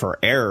margin for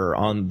error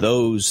on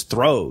those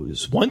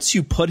throws. Once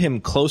you put him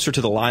closer to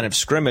the line of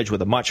scrimmage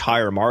with a much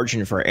higher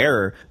margin for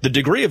error, the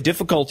degree of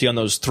difficulty on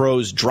those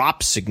throws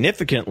drops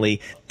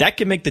significantly. That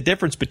can make the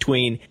difference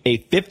between a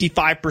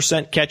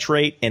 55% catch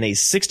rate and a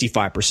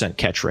 65%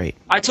 catch rate.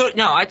 I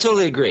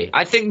totally agree.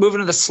 I think moving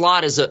to the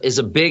slot is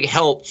a big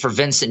help for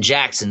Vincent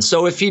Jackson.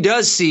 So if he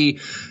does see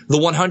the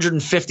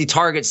 150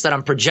 targets that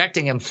I'm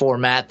projecting him for,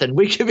 Matt, then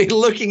we could be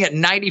looking at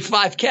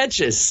 95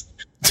 catches.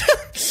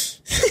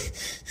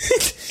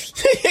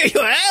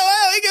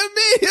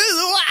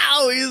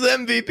 He's the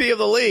MVP of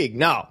the league.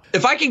 No.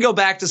 If I can go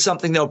back to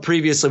something, though,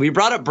 previously, we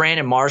brought up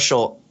Brandon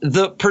Marshall.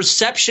 The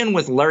perception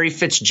with Larry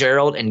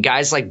Fitzgerald and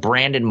guys like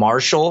Brandon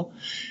Marshall,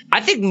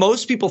 I think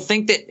most people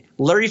think that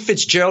Larry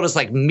Fitzgerald is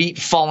like meat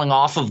falling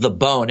off of the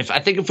bone. I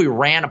think if we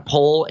ran a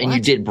poll and you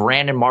did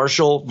Brandon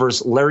Marshall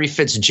versus Larry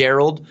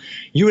Fitzgerald,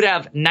 you would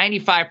have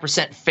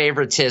 95%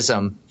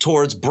 favoritism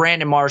towards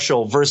Brandon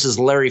Marshall versus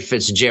Larry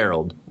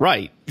Fitzgerald.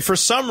 Right. For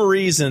some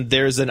reason,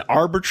 there's an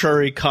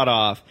arbitrary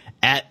cutoff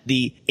at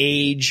the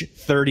age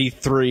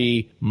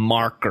 33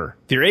 marker.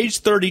 If you're age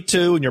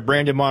 32 and you're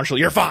Brandon Marshall,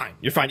 you're fine.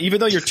 You're fine. Even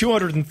though you're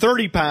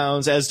 230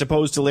 pounds as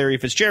opposed to Larry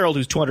Fitzgerald,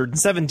 who's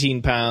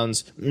 217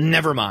 pounds,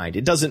 never mind.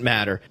 It doesn't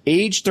matter.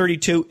 Age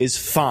 32 is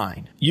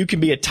fine. You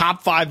can be a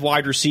top 5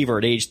 wide receiver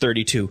at age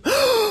 32.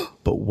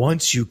 But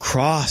once you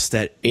cross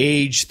that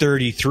age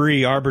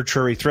 33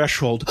 arbitrary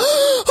threshold,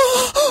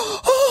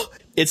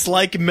 it's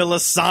like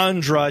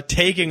Melisandre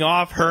taking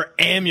off her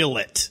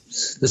amulet.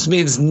 This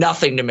means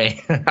nothing to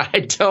me. I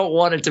don't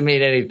want it to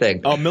mean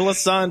anything. Oh,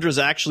 Melisandre is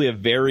actually a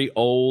very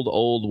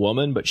old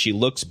woman, but she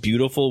looks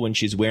beautiful when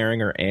she's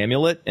wearing her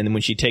amulet. And then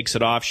when she takes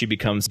it off, she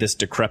becomes this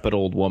decrepit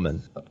old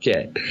woman.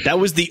 Okay. That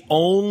was the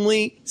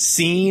only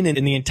scene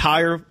in the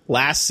entire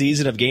last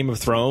season of Game of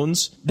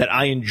Thrones that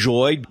I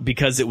enjoyed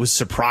because it was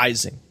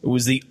surprising. It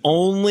was the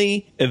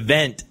only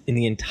event in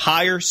the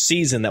entire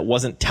season that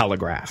wasn't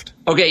telegraphed.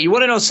 Okay, you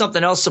want to know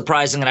something else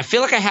surprising? And I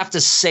feel like I have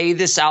to say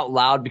this out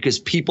loud because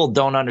people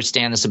don't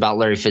understand this about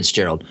Larry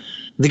Fitzgerald.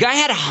 The guy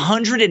had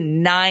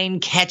 109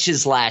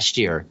 catches last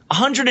year.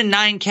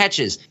 109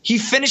 catches. He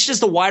finished as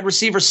the wide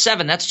receiver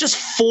 7. That's just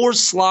 4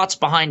 slots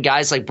behind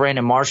guys like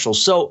Brandon Marshall.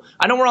 So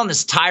I know we're on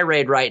this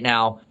tirade right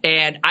now,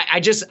 and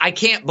I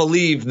can't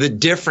believe the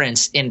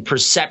difference in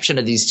perception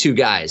of these two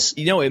guys.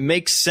 You know, it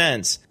makes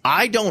sense.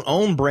 I don't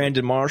own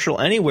Brandon Marshall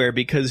anywhere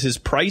because his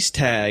price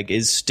tag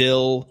is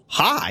still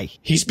high.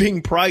 He's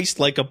being priced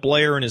like a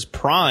player in his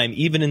prime,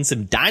 even in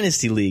some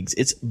dynasty leagues.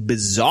 It's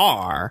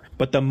bizarre.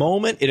 But the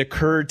moment it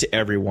occurred to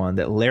everyone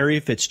that Larry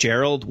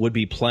Fitzgerald would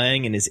be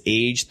playing in his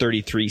age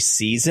 33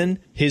 season,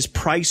 his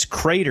price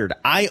cratered.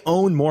 I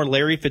own more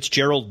Larry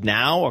Fitzgerald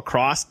now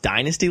across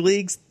dynasty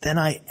leagues than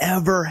I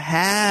ever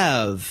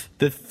have.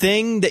 The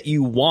thing that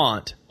you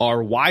want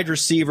are wide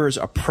receivers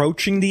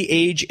approaching the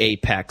age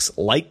apex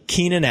like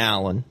Keenan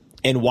Allen,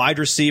 and wide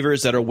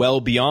receivers that are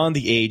well beyond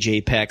the age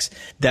apex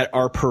that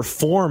are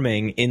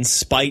performing in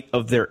spite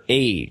of their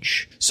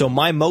age. So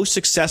my most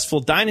successful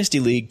Dynasty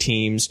League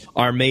teams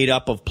are made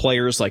up of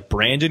players like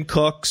Brandon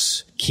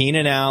Cooks,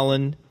 Keenan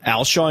Allen,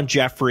 Alshon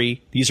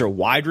Jeffrey. These are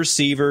wide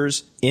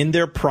receivers in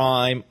their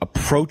prime,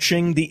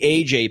 approaching the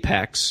age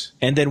apex.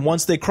 And then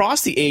once they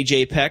cross the age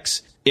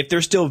apex, if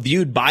they're still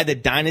viewed by the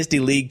Dynasty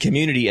League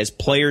community as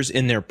players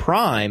in their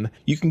prime,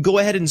 you can go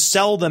ahead and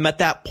sell them at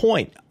that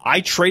point.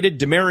 I traded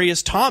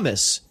Demaryius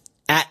Thomas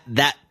at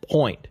that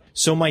point.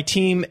 So my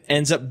team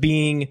ends up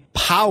being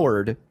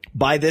powered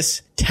by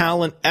this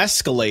talent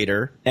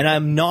escalator, and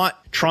I'm not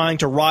trying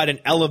to ride an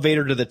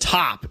elevator to the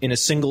top in a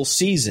single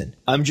season.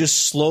 I'm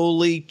just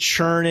slowly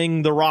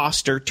churning the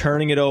roster,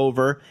 turning it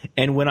over,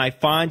 and when I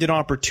find an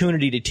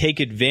opportunity to take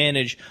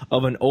advantage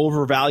of an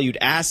overvalued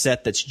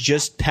asset that's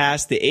just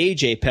past the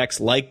age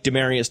apex like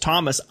Demaryius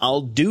Thomas,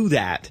 I'll do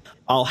that.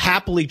 I'll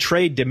happily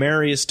trade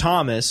Demaryius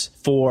Thomas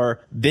for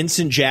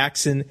Vincent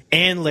Jackson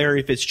and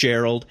Larry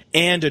Fitzgerald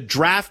and a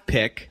draft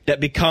pick that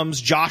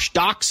becomes Josh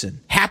Doxson.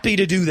 Happy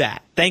to do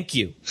that. Thank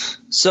you.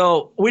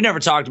 So we never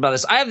talked about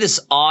this. I have this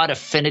odd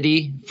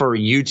affinity for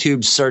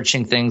YouTube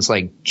searching things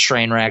like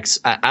train wrecks.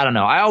 I don't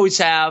know. I always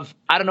have.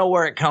 I don't know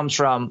where it comes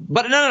from.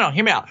 But no.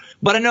 Hear me out.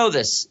 But I know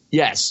this.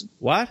 Yes.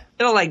 What?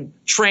 You know,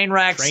 like train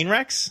wrecks. Train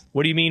wrecks?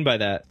 What do you mean by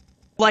that?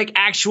 Like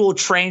actual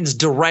trains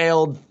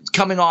derailed,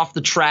 coming off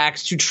the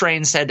tracks, 2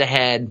 trains head to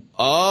head.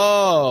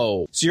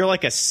 Oh, so you're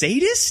like a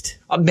sadist?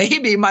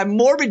 Maybe. My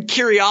morbid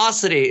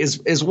curiosity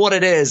is what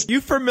it is.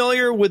 You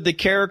familiar with the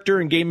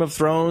character in Game of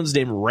Thrones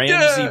named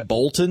Ramsay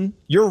Bolton?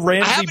 You're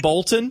Ramsay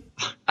Bolton?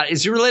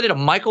 Is he related to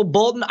Michael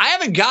Bolton? I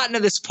haven't gotten to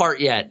this part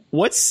yet.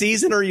 What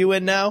season are you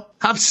in now?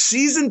 I'm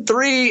season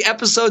 3,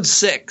 episode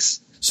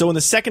 6. So in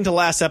the second to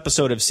last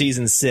episode of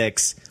season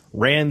 6,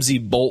 Ramsay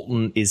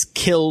Bolton is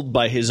killed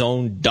by his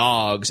own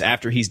dogs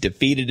after he's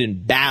defeated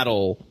in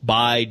battle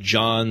by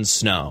Jon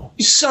Snow.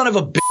 You son of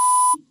a bitch.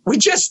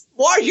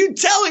 Why are you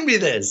telling me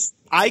this?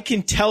 I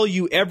can tell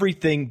you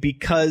everything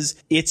because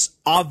it's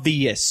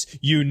obvious.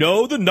 You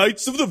know the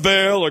Knights of the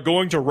Vale are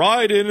going to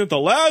ride in at the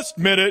last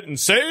minute and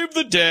save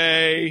the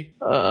day.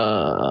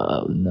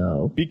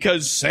 No.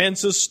 Because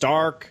Sansa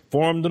Stark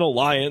formed an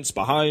alliance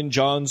behind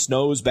Jon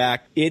Snow's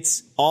back.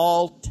 It's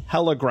all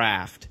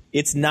telegraphed.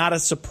 It's not a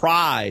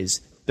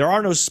surprise. There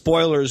are no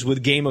spoilers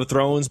with Game of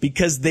Thrones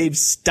because they've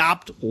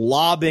stopped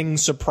lobbing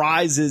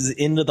surprises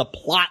into the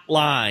plot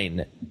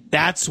line.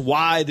 That's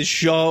why the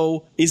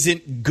show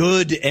isn't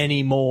good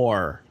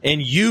anymore.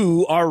 And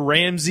you are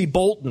Ramsay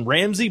Bolton.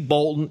 Ramsay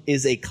Bolton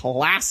is a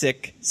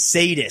classic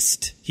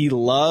sadist. He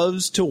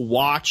loves to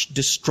watch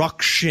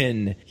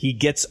destruction. He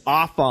gets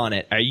off on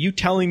it. Are you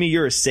telling me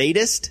you're a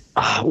sadist?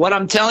 What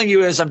I'm telling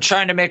you is I'm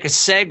trying to make a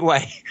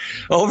segue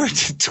over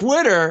to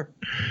Twitter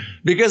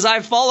because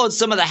I followed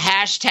some of the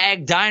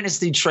hashtag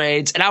dynasty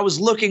trades and I was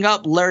looking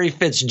up Larry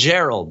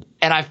Fitzgerald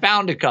and I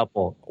found a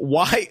couple.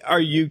 Why are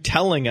you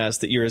telling us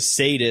that you're a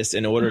sadist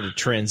in order to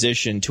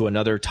transition to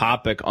another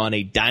topic on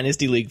a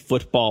Dynasty League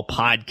football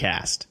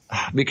podcast?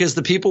 Because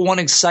the people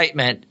want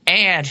excitement,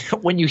 and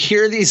when you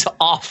hear these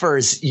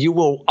offers, you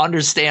will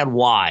understand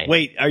why.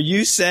 Wait, are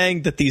you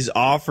saying that these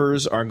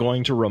offers are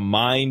going to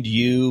remind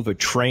you of a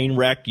train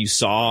wreck you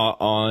saw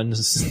on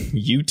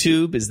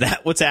YouTube? Is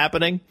that what's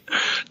happening?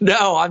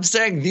 No, I'm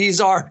saying these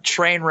are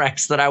train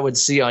wrecks that I would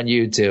see on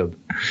YouTube.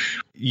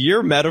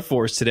 Your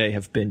metaphors today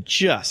have been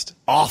just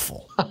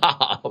awful.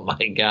 Oh,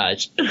 my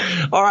gosh.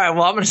 All right,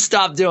 well, I'm going to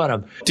stop doing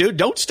them. Dude,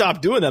 don't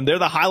stop doing them. They're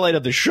the highlight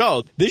of the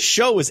show. This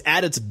show is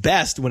at its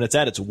best when it's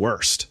at its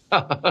worst.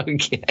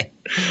 Okay.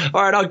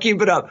 All right, I'll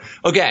keep it up.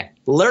 Okay,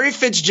 Larry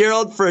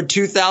Fitzgerald for a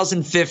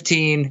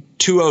 2015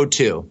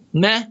 202.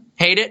 Meh?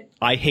 Hate it?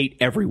 I hate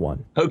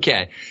everyone.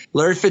 Okay.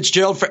 Larry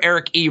Fitzgerald for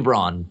Eric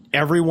Ebron.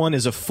 Everyone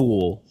is a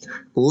fool.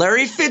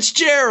 Larry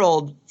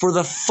Fitzgerald for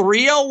the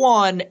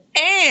 301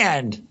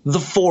 and the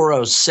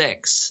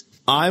 406.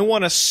 I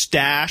want to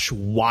stash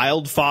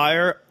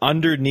Wildfire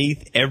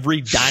underneath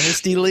every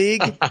Dynasty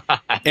League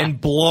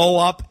and blow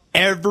up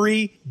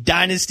every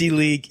Dynasty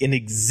League in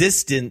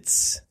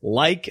existence,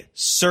 like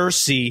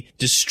Cersei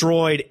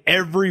destroyed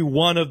every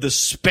one of the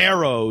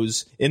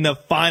sparrows in the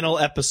final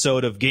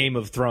episode of Game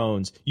of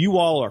Thrones. You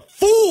all are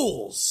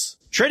fools!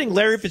 Trading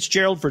Larry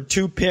Fitzgerald for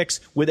 2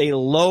 picks with a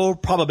low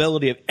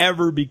probability of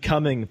ever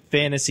becoming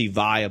fantasy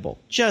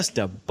viable. Just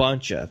a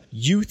bunch of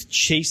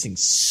youth-chasing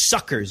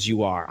suckers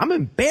you are. I'm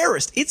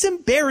embarrassed. It's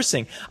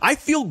embarrassing. I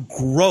feel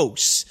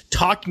gross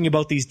talking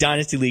about these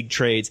Dynasty League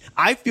trades.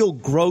 I feel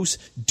gross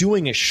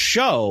doing a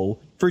show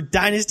for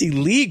Dynasty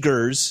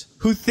Leaguers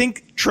who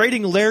think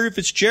trading Larry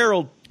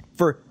Fitzgerald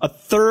for a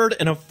 3rd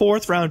and a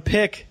 4th round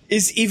pick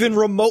is even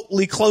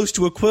remotely close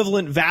to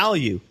equivalent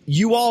value.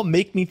 You all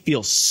make me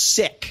feel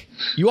sick.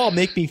 You all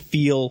make me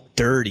feel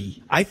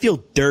dirty. I feel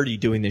dirty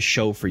doing this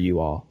show for you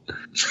all.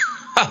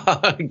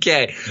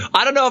 Okay.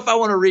 I don't know if I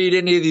want to read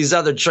any of these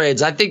other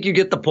trades. I think you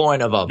get the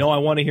point of them. No, I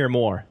want to hear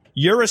more.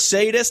 You're a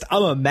sadist.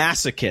 I'm a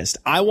masochist.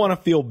 I want to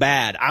feel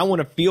bad. I want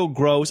to feel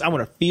gross. I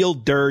want to feel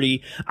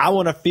dirty. I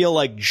want to feel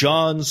like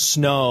Jon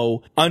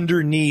Snow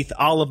underneath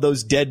all of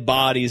those dead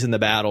bodies in the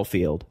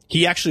battlefield.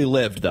 He actually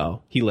lived,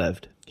 though. He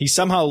lived. He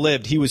somehow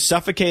lived. He was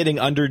suffocating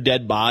under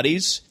dead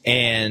bodies,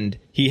 and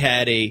he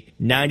had a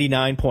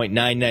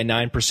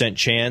 99.999%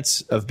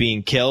 chance of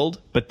being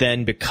killed. But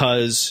then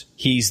because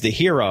he's the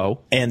hero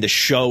and the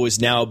show is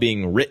now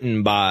being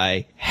written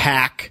by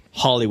hack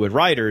Hollywood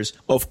writers,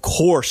 of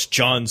course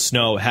Jon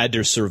Snow had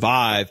to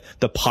survive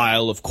the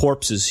pile of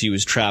corpses he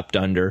was trapped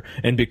under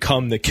and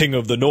become the King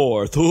of the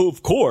North. Oh,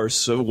 of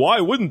course.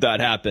 Why wouldn't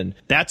that happen?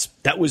 That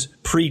was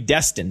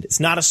predestined. It's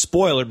not a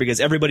spoiler because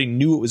everybody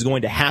knew it was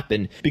going to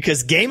happen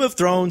because Game of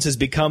Thrones has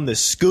become the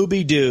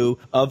Scooby-Doo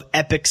of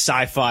epic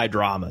sci-fi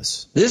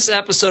dramas. This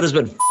episode has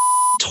been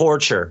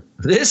torture.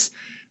 This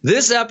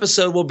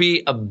episode will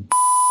be a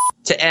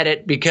to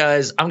edit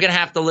because I'm going to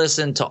have to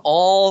listen to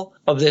all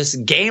of this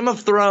Game of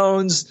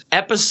Thrones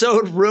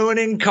episode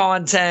ruining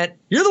content.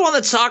 You're the one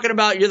that's talking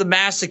about you're the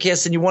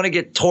masochist and you want to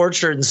get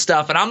tortured and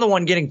stuff, and I'm the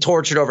one getting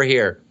tortured over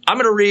here. I'm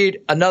going to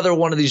read another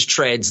one of these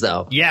trades,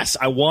 though. Yes,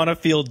 I want to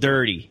feel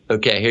dirty.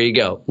 Okay, here you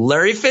go.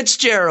 Larry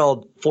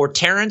Fitzgerald for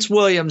Terrence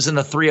Williams in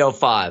the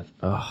 305.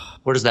 Ugh.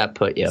 Where does that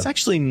put you? It's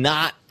actually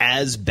not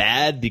as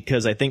bad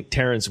because I think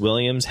Terrence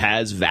Williams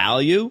has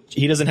value.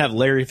 He doesn't have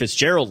Larry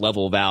Fitzgerald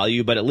level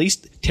value, but at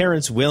least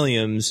Terrence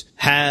Williams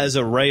has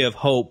a ray of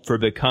hope for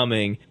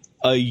becoming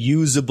a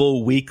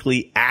usable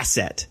weekly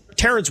asset.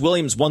 Terrence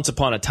Williams, once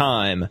upon a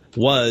time,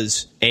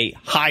 was a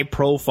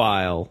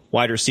high-profile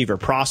wide receiver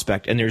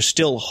prospect, and there's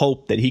still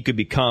hope that he could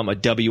become a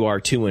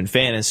WR2 in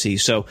fantasy.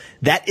 So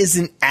that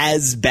isn't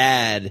as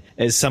bad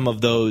as some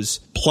of those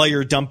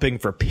player dumping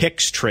for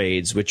picks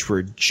trades, which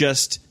were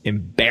just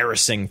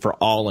embarrassing for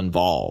all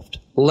involved.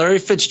 Larry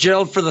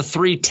Fitzgerald for the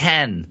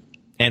 310.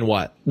 And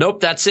what?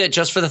 Nope, that's it.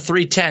 Just for the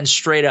 310,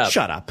 straight up.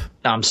 Shut up.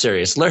 I'm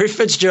serious. Larry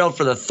Fitzgerald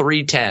for the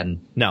 310.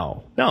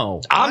 No.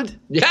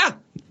 Yeah.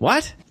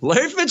 What?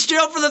 Larry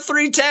Fitzgerald for the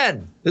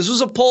 310. This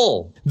was a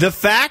poll. The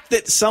fact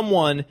that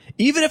someone,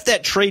 even if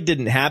that trade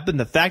didn't happen,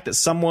 the fact that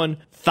someone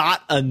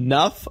thought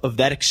enough of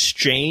that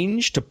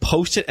exchange to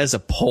post it as a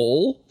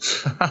poll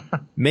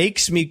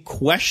makes me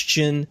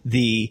question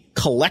the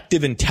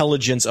collective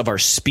intelligence of our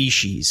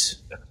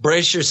species.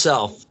 Brace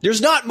yourself.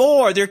 There's not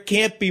more. There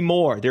can't be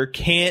more. There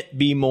can't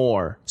be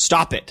more.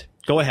 Stop it.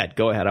 Go ahead.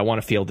 I want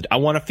to feel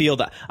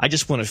that. I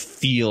just want to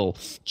feel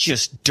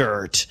just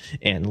dirt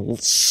and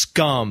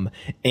scum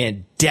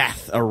and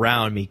death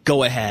around me.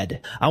 Go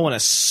ahead. I want to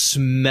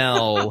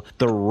smell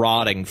the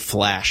rotting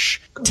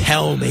flesh.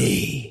 Tell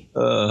me.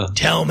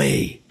 Tell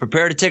me.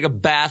 Prepare to take a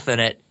bath in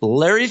it.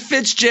 Larry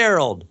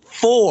Fitzgerald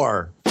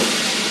for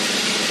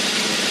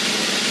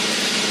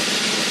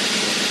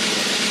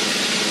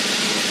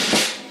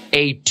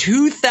a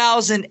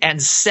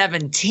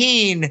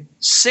 2017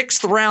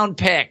 sixth round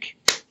pick.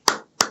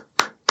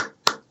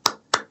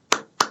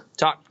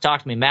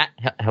 Talk to me, Matt.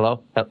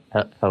 Hello,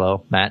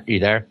 Matt. Are you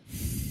there?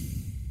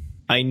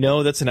 I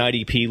know that's an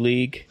IDP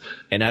league,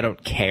 and I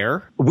don't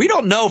care. We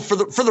don't know. For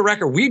the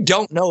record, we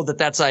don't know that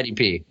that's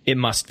IDP. It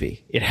must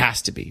be. It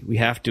has to be. We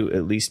have to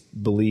at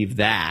least believe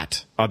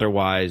that.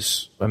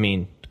 Otherwise, I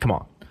mean, come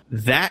on.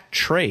 That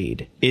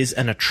trade is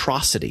an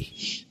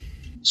atrocity.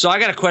 So I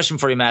got a question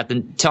for you, Matt.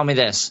 Then tell me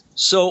this.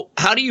 So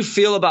how do you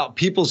feel about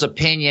people's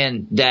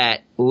opinion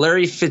that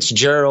Larry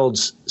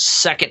Fitzgerald's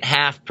second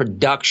half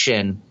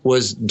production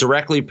was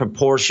directly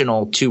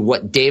proportional to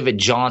what David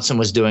Johnson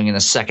was doing in the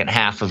second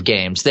half of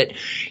games? That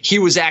he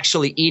was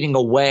actually eating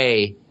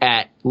away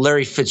at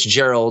Larry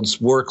Fitzgerald's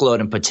workload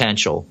and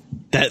potential?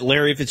 That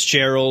Larry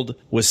Fitzgerald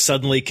was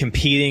suddenly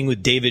competing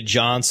with David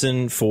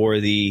Johnson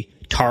for the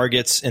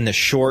targets in the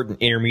short and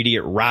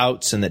intermediate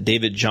routes, and that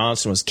David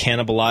Johnson was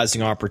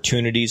cannibalizing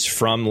opportunities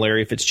from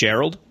Larry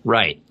Fitzgerald.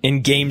 Right.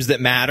 In games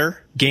that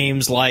matter,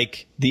 games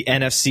like the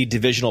NFC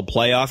divisional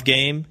playoff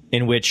game,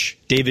 in which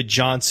David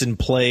Johnson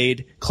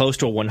played close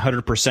to a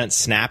 100%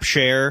 snap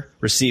share,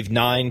 received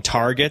 9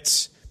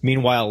 targets.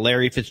 Meanwhile,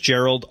 Larry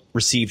Fitzgerald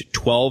received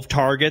 12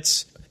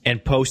 targets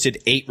and posted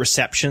 8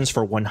 receptions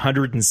for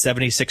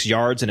 176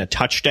 yards and a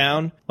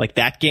touchdown. Like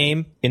that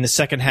game in the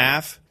second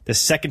half. The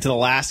second to the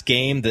last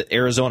game that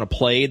Arizona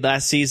played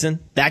last season.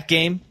 That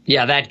game?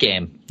 Yeah, that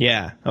game.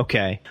 Yeah,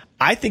 okay.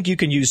 I think you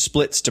can use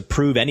splits to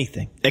prove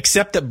anything,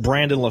 except that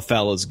Brandon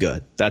LaFell is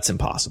good. That's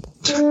impossible.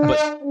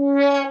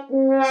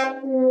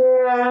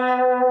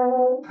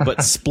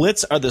 But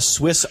splits are the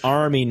Swiss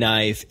Army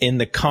knife in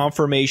the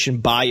confirmation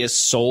bias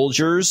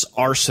soldier's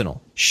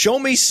arsenal. Show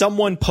me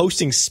someone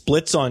posting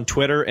splits on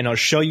Twitter, and I'll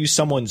show you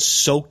someone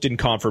soaked in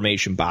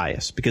confirmation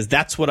bias, because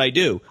that's what I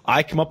do.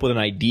 I come up with an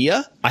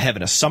idea. I have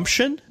an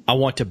assumption. I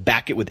want to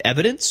back it with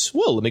evidence.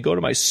 Well, let me go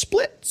to my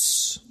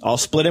splits. I'll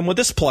split him with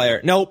this player.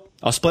 Nope.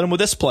 I'll split him with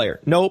this player.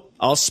 Nope.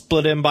 I'll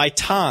split him by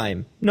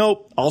time.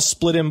 Nope. I'll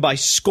split him by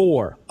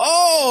score.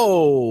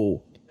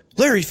 Oh!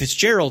 Larry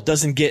Fitzgerald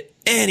doesn't get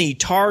any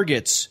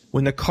targets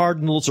when the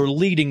Cardinals are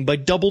leading by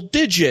double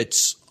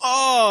digits.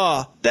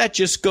 That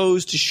just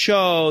goes to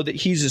show that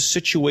he's a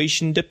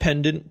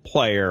situation-dependent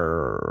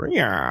player.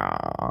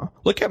 Yeah.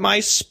 Look at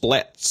my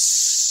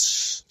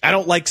splits. I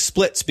don't like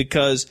splits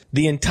because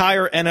the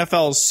entire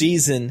NFL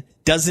season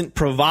doesn't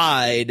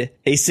provide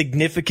a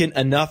significant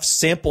enough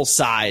sample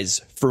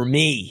size for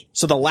me.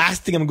 So the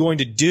last thing I'm going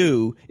to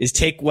do is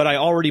take what I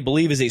already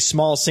believe is a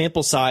small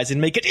sample size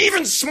and make it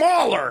even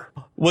smaller.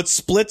 What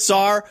splits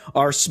are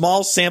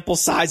small sample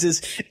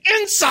sizes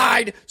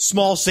inside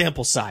small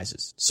sample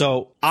sizes.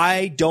 So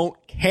I don't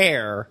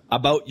care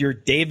about your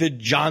David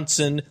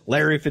Johnson,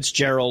 Larry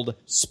Fitzgerald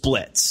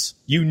splits.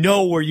 You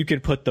know where you can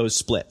put those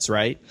splits,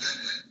 right?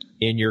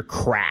 In your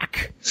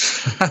crack.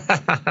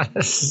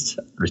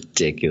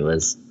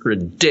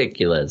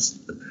 Ridiculous.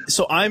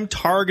 So I'm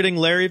targeting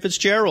Larry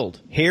Fitzgerald.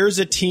 Here's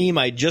a team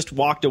I just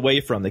walked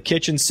away from, the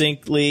Kitchen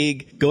Sink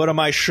League. Go to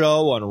my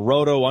show on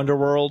Roto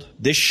Underworld.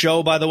 This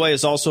show, by the way,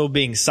 is also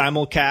being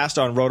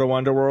simulcast on Roto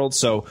Underworld,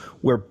 so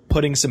we're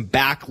putting some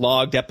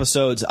backlogged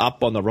episodes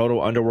up on the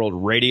Roto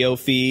Underworld radio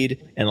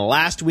feed. And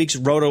last week's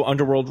Roto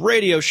Underworld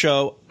radio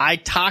show, I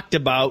talked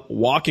about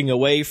walking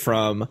away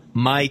from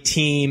my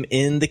team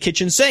in the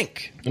kitchen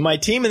sink. And my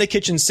team in the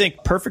kitchen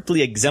sink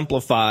perfectly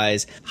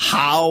exemplifies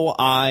how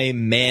I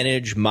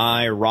manage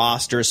my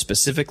roster,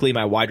 specifically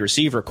my wide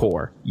receiver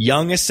core.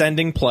 Young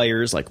ascending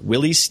players like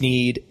Willie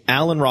Snead,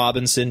 Allen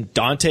Robinson,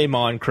 Dante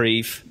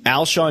Moncrief,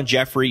 Alshon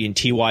Jeffrey, and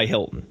T.Y.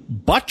 Hilton.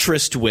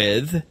 Buttressed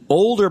with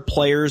older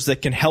players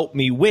that can help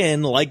me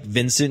win like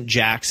Vincent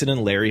Jackson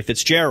and Larry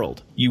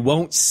Fitzgerald. You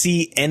won't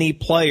see any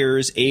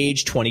players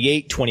age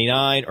 28,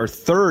 29, or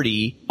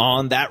 30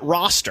 on that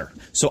roster.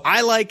 So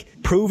I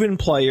like proven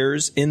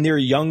players in their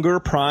younger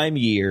prime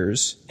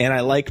years, and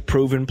I like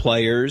proven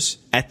players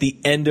at the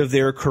end of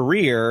their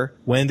career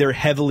when they're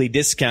heavily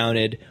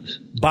discounted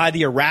by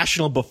the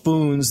irrational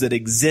buffoons that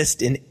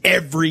exist in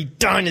every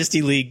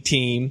Dynasty League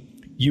team.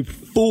 you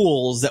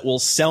fools that will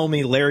sell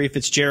me Larry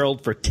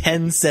Fitzgerald for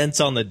 10 cents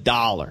on the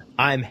dollar.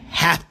 I'm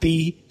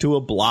happy to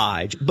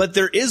oblige. But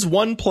there is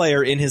one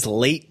player in his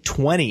late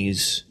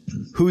 20s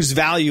whose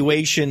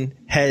valuation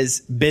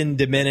has been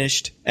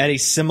diminished at a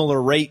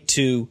similar rate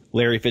to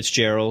Larry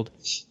Fitzgerald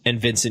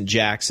and Vincent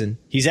Jackson.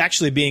 He's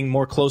actually being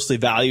more closely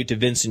valued to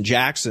Vincent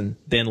Jackson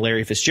than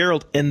Larry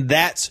Fitzgerald, and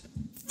that's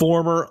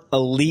former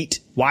elite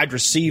wide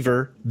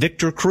receiver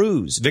Victor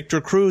Cruz.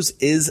 Victor Cruz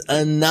is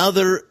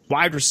another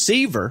wide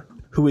receiver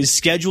who is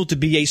scheduled to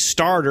be a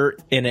starter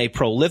in a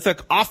prolific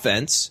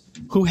offense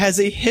who has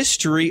a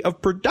history of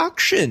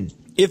production.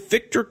 If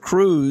Victor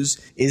Cruz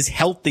is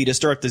healthy to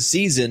start the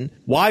season,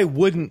 why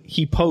wouldn't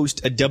he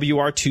post a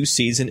WR2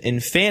 season in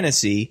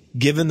fantasy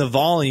given the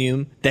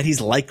volume that he's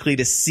likely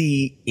to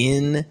see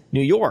in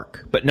New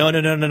York? But no.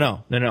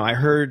 I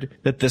heard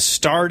that the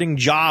starting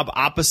job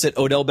opposite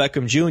Odell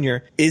Beckham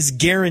Jr. is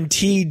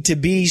guaranteed to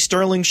be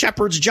Sterling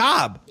Shepard's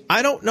job.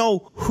 I don't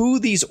know who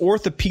these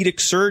orthopedic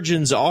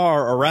surgeons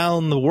are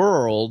around the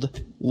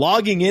world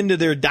logging into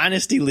their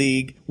dynasty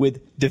league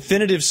with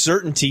definitive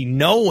certainty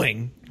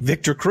knowing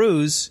Victor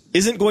Cruz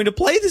isn't going to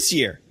play this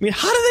year. I mean,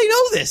 how do they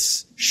know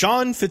this?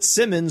 Sean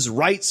Fitzsimmons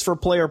writes for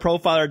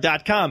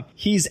PlayerProfiler.com.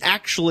 He's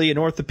actually an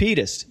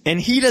orthopedist, and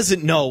he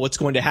doesn't know what's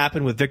going to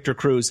happen with Victor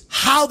Cruz.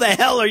 How the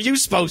hell are you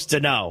supposed to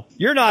know?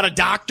 You're not a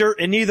doctor,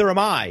 and neither am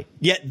I.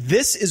 Yet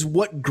this is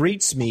what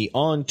greets me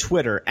on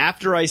Twitter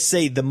after I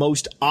say the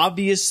most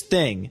obvious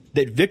thing,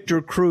 that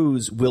Victor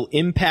Cruz will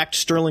impact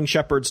Sterling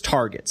Shepard's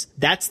targets.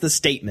 That's the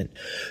statement.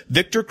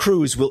 Victor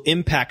Cruz will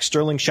impact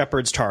Sterling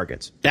Shepard's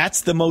targets.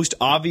 That's the most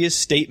obvious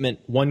statement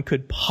one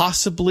could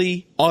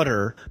possibly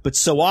utter, but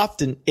so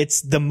often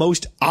it's the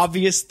most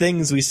obvious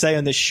things we say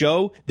on this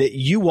show that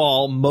you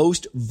all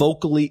most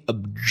vocally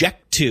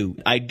object to.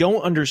 I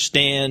don't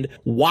understand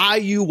why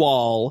you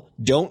all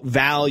don't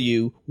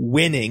value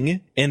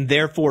winning and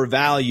therefore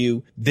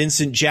value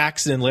Vincent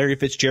Jackson and Larry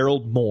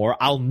Fitzgerald more.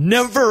 I'll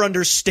never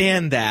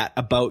understand that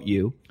about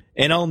you.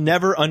 And I'll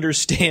never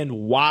understand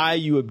why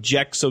you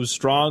object so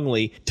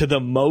strongly to the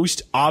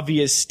most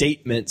obvious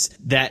statements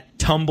that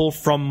tumble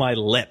from my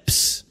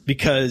lips.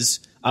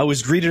 Because I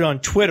was greeted on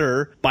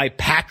Twitter by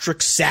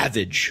Patrick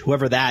Savage,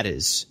 whoever that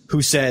is,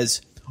 who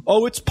says,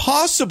 "Oh, it's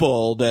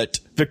possible that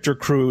Victor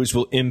Cruz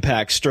will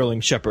impact Sterling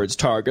Shepard's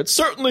targets.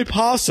 Certainly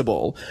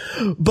possible.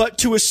 But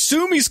to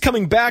assume he's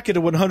coming back at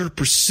a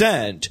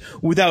 100%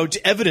 without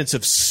evidence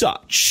of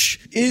such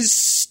is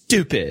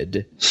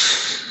stupid."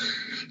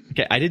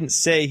 Okay, I didn't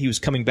say he was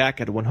coming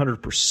back at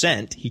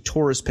 100%. He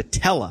tore his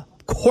patella.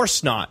 Of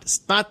course not.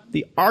 It's not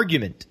the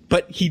argument.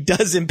 But he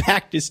does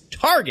impact his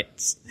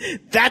targets.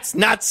 That's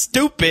not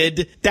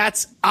stupid.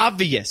 That's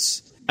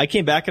obvious. I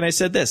came back and I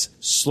said this: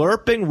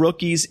 slurping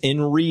rookies in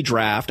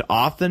redraft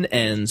often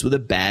ends with a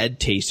bad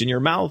taste in your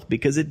mouth,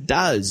 because it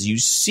does. You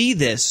see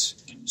this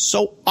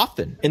so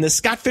often. In the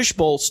Scott Fish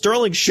Bowl,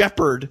 Sterling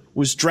Shepard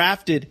was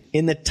drafted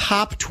in the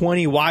top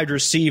 20 wide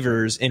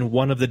receivers in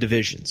one of the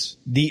divisions.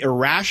 The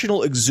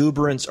irrational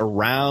exuberance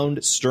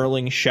around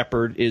Sterling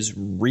Shepard is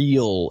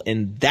real,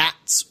 and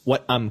that's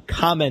what I'm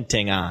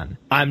commenting on.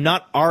 I'm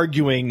not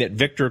arguing that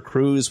Victor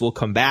Cruz will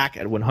come back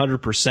at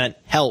 100%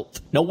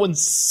 health. No one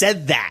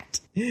said that.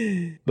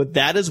 But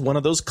that is one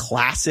of those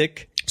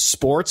classic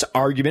sports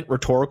argument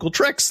rhetorical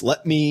tricks.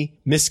 Let me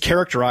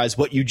mischaracterize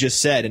what you just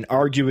said and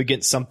argue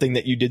against something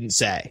that you didn't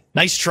say.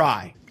 Nice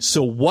try.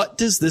 So what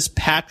does this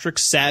Patrick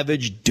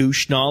Savage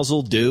douche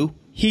nozzle do?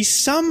 He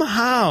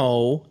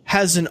somehow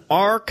has an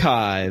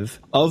archive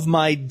of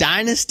my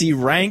dynasty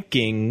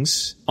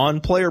rankings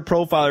on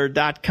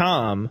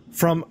playerprofiler.com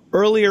from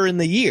earlier in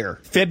the year,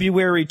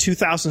 February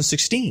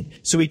 2016.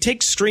 So he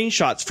takes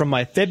screenshots from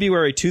my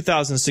February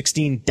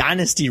 2016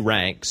 dynasty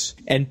ranks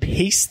and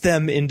pastes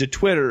them into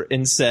Twitter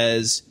and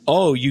says,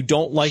 "Oh, you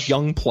don't like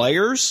young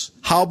players?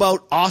 How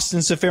about Austin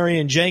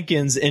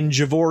Seferian-Jenkins and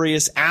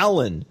Javorius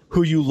Allen,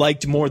 who you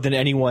liked more than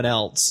anyone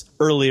else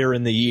earlier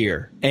in the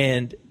year?"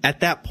 And at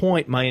that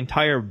point, my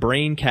entire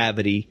brain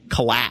cavity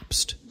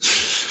collapsed.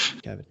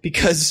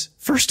 Because,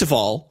 first of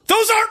all,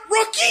 those aren't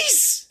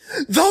rookies!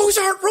 Those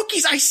aren't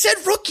rookies! I said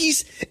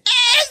rookies,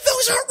 and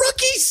those aren't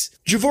rookies!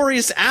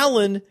 Javorius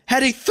Allen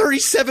had a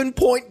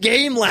 37-point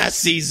game last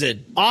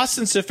season.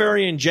 Austin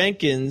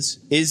Seferian-Jenkins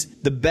is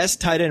the best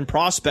tight end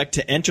prospect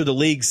to enter the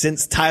league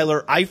since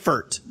Tyler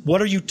Eifert.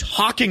 What are you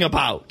talking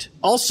about?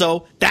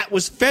 Also, that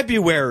was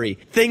February.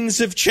 Things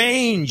have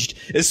changed,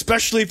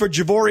 especially for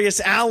Javorius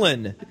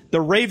Allen.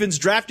 The Ravens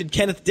drafted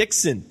Kenneth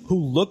Dixon, who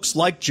looks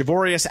like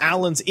Javorius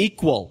Allen's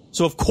equal.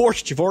 So, of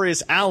course,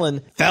 Javorius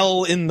Allen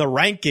fell in the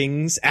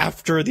rankings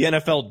after the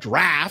NFL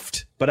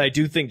draft. But I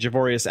do think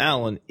Javorius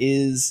Allen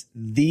is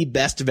the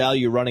best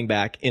value running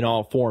back in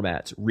all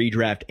formats,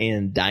 redraft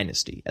and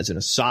dynasty. As an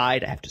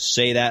aside, I have to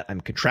say that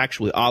I'm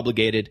contractually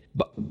obligated,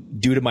 but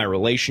due to my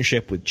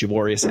relationship with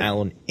Javorius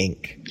Allen,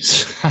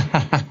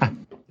 Inc.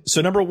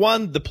 So number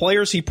one, the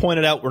players he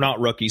pointed out were not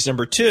rookies.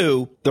 Number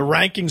two, the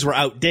rankings were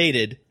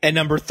outdated. And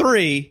number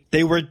three,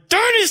 they were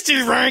dirty dynasty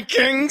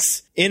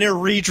rankings in a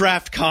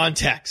redraft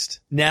context.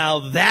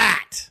 Now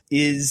that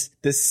is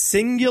the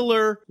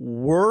singular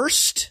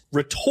worst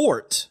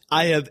retort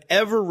I have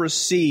ever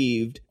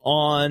received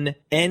on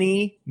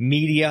any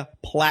media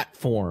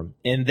platform.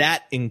 And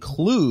that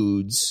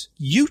includes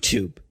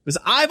YouTube. Because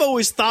I've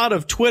always thought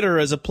of Twitter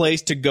as a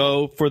place to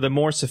go for the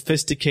more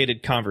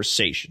sophisticated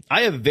conversation.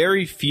 I have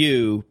very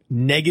few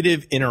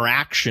negative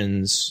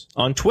interactions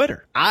on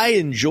Twitter. I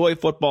enjoy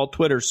football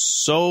Twitter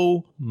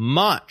so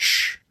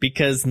much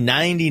because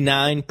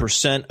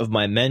 99% of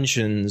my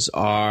mentions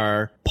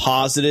are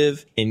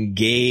positive,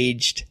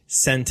 engaged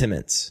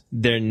sentiments.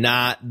 They're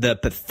not the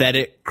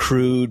pathetic,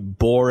 crude,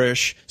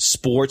 boorish,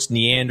 sports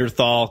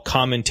Neanderthal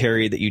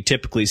commentary that you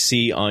typically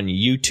see on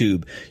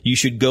YouTube. You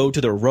should go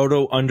to the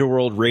Roto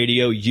Underworld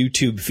Radio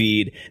YouTube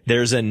feed.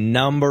 There's a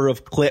number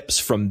of clips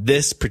from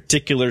this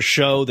particular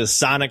show, the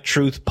Sonic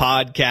Truth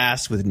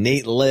podcast with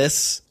Nate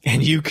Liss,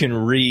 and you can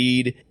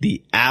read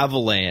the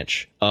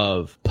avalanche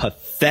of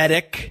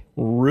pathetic,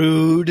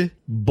 rude,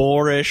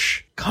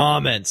 boorish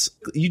comments.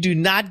 You do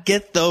not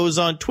get those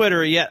on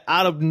Twitter, yet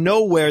out of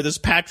nowhere, this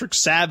Patrick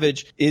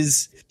Savage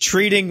is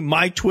treating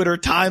my Twitter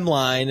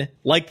timeline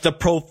like the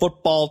Pro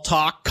Football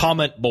Talk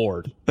comment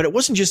board. But it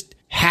wasn't just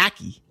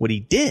hacky what he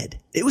did.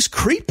 It was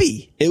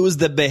creepy. It was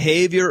the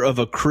behavior of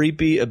a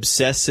creepy,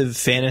 obsessive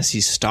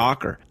fantasy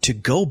stalker to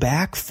go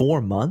back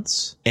 4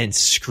 months and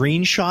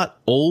screenshot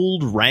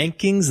old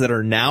rankings that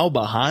are now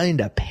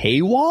behind a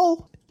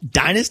paywall.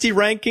 Dynasty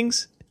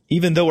rankings,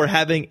 even though we're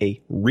having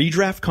a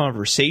redraft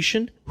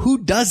conversation. Who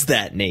does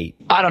that, Nate?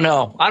 I don't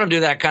know. I don't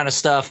do that kind of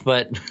stuff,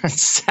 but it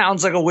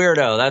sounds like a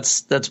weirdo.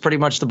 That's pretty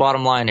much the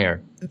bottom line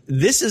here.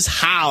 This is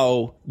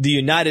how the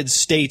United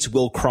States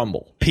will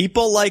crumble.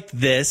 People like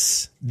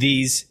this,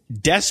 these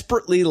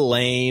desperately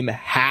lame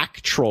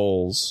hack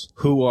trolls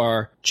who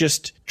are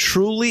just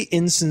truly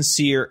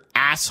insincere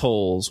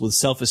assholes with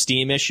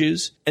self-esteem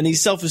issues. And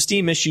these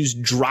self-esteem issues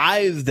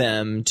drive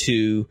them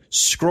to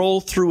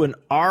scroll through an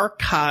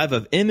archive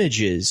of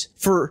images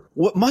for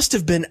what must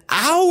have been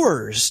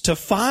hours to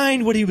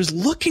find what he was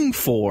looking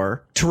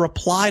for to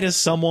reply to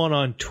someone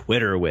on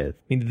Twitter with.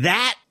 I mean,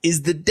 that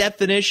is the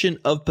definition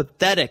of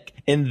pathetic.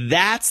 And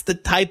that's the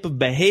type of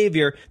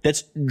behavior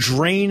that's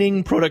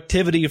draining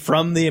productivity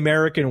from the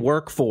American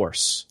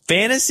workforce.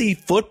 Fantasy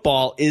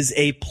football is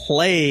a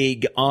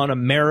plague on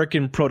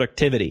American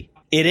productivity.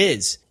 It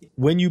is.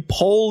 When you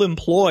poll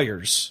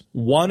employers,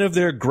 one of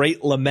their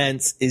great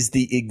laments is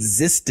the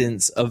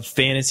existence of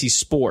fantasy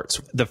sports.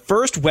 The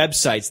first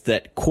websites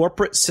that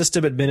corporate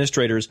system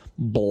administrators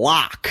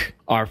block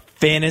are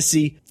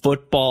fantasy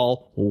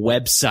football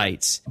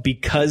websites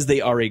because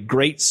they are a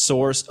great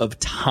source of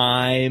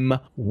time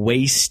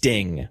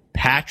wasting.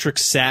 Patrick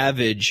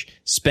Savage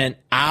spent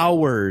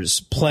hours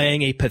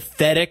playing a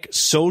pathetic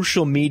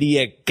social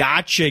media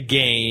gotcha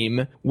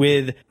game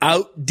with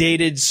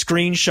outdated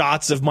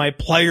screenshots of my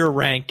player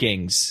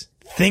rankings.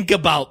 Think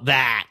about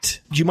that.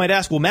 You might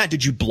ask, well, Matt,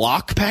 did you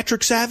block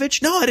Patrick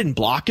Savage? No, I didn't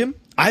block him.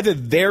 I have a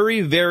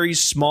very, very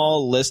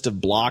small list of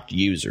blocked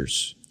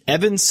users.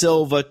 Evan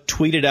Silva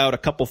tweeted out a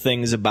couple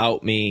things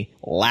about me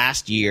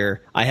last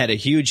year. I had a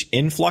huge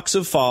influx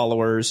of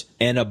followers,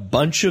 and a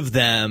bunch of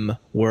them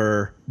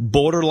were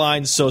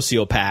borderline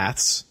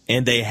sociopaths,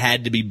 and they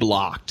had to be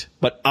blocked.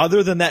 But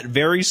other than that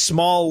very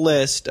small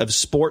list of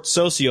sports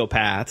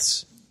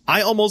sociopaths,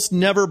 I almost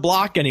never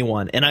block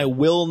anyone, and I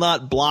will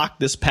not block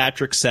this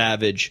Patrick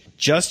Savage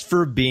just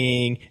for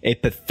being a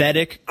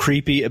pathetic,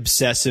 creepy,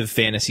 obsessive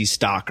fantasy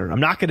stalker. I'm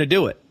not going to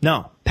do it.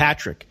 No,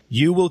 Patrick,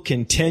 you will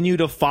continue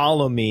to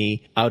follow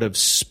me out of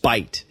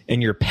spite,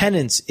 and your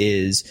penance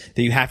is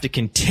that you have to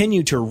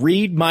continue to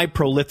read my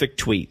prolific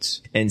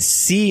tweets and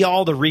see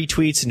all the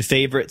retweets and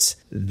favorites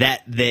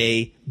that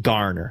they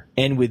garner.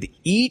 And with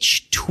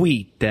each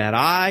tweet that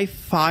I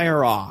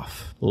fire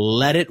off,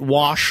 let it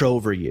wash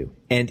over you.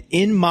 And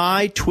in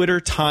my Twitter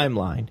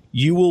timeline,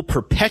 you will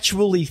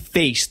perpetually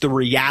face the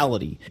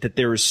reality that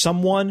there is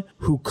someone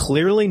who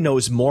clearly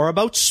knows more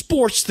about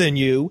sports than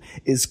you,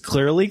 is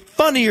clearly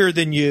funnier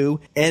than you,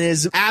 and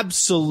is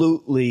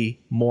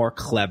absolutely more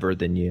clever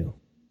than you.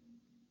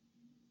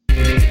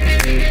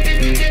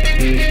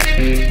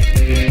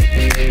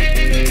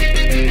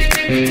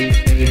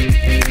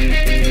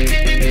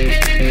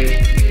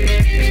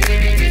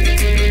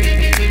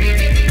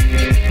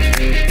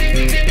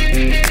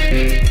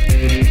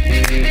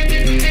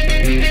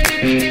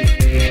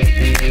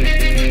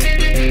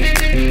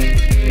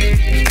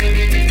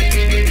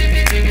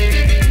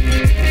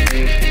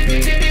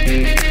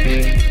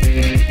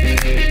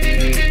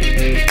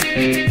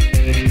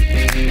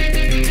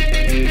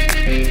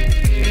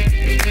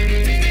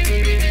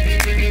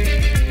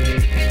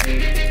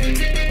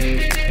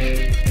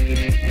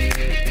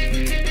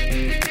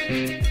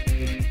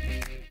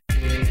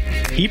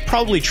 He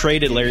probably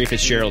traded Larry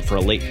Fitzgerald for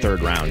a late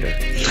third rounder.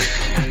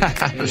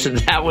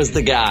 That was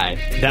the guy.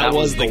 That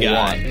was the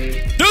guy.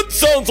 One. That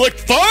sounds like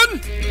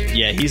fun!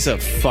 Yeah, he's a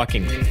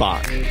fucking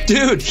fuck.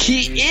 Dude,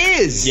 he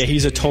is! Yeah,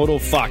 he's a total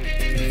fuck.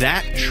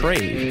 That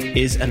trade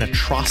is an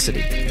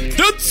atrocity.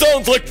 That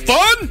sounds like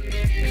fun!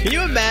 Can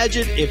you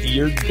imagine if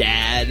your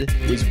dad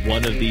was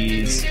one of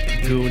these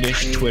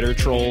goonish Twitter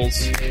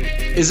trolls?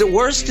 Is it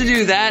worse to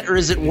do that, or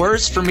is it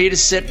worse for me to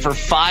sit for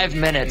 5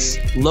 minutes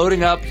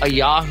loading up a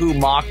Yahoo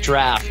mock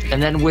draft, and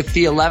then with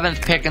the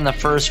 11th pick in the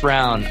first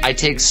round, I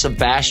take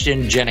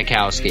Sebastian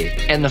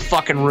Janikowski, and the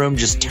fucking room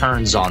just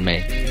turns on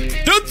me?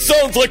 That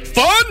sounds like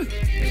fun!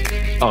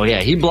 Oh,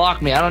 yeah, he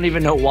blocked me. I don't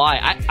even know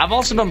why. I've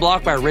also been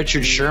blocked by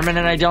Richard Sherman,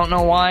 and I don't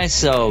know why,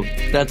 so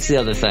that's the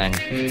other thing.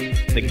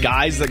 The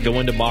guys that go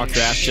into mock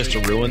drafts just to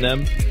ruin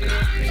them,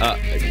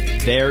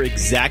 they're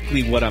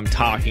exactly what I'm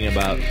talking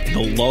about.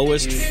 The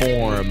lowest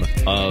form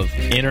of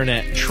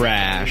internet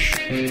trash.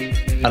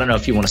 I don't know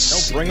if you want to...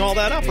 No, bring all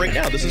that up right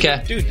now. This is,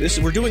 okay.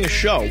 Dude, we're doing a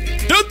show.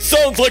 That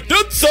sounds like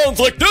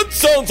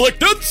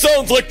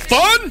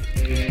fun!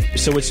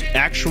 So it's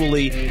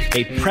actually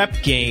a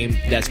prep game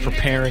that's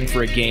preparing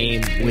for a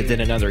game within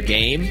another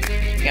game.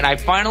 And I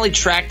finally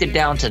tracked it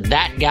down to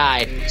that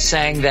guy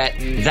saying that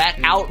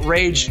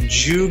outraged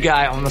Jew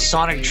guy on the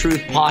Sonic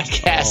Truth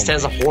podcast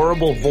has a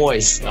horrible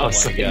voice. Oh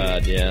my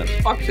God, yeah.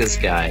 Fuck this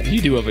guy.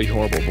 You do have a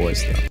horrible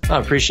voice, though. I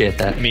appreciate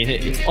that. I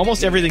mean,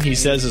 almost everything he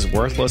says is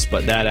worthless,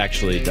 but that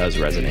actually does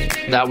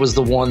resonate. That was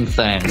the one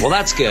thing. Well,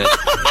 that's good.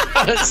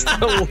 That's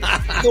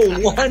the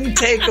one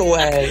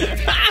takeaway.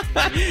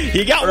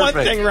 You got Perfect.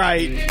 one thing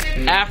right.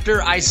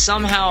 After I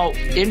somehow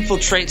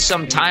infiltrate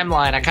some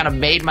timeline, I kind of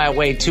made my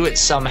way to it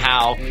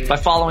somehow by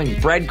following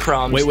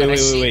breadcrumbs.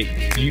 Wait.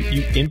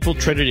 You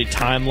infiltrated a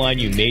timeline,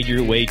 you made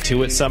your way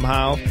to it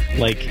somehow?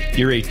 Like,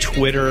 you're a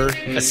Twitter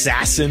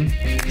assassin?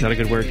 Is that a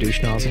good word,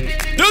 douche nozzle?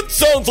 That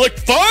sounds like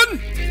fun!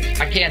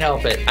 I can't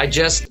help it. I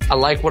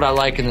like what I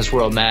like in this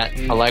world, Matt.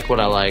 I like what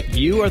I like.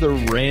 You are the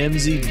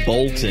Ramsey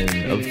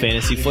Bolton of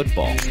fantasy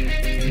football.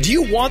 Do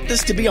you want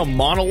this to be a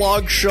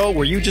monologue show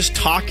where you just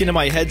talk into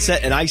my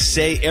headset and I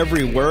say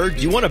every word?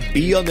 Do you want to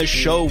be on this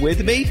show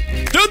with me?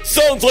 That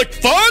sounds like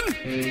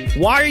fun!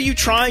 Why are you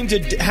trying to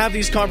have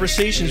these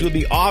conversations with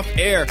me off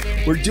air?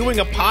 We're doing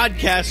a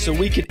podcast so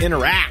we can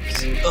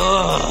interact.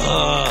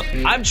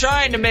 I'm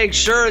trying to make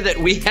sure that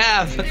we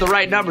have the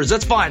right numbers.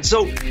 That's fine.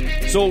 So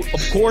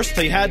of course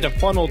they had to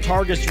funnel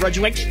targets to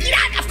Reggie.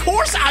 Yeah, of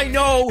course I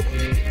know.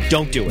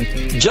 Don't do it.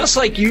 Just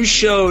like you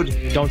showed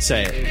Don't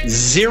say it.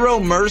 zero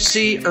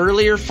mercy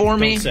earlier for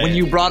me when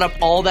you brought up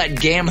all that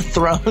Game of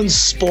Thrones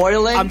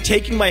spoiling. I'm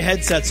taking my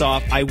headsets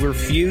off. I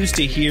refuse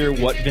to hear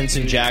what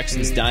Vincent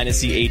Jackson's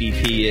Dynasty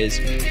ADP is.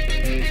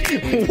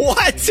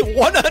 What?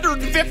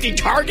 150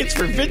 targets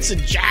for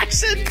Vincent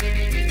Jackson?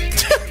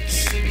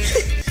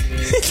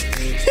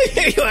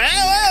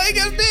 Well, he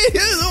can be.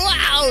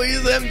 Wow,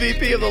 he's the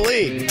MVP of the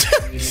league.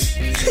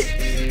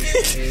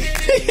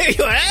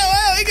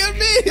 Well, he can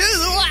be.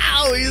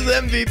 Wow, he's the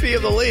MVP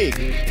of the league.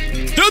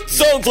 That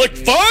sounds like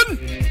fun!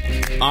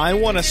 I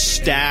want to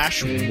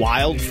stash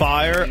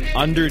Wildfire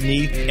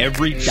underneath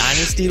every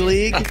Dynasty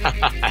League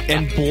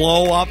and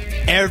blow up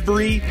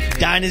every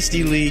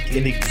Dynasty League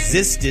in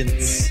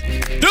existence.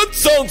 That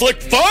sounds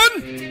like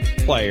fun!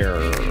 Player.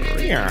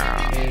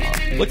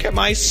 Yeah. Look at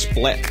my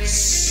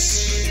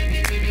splits.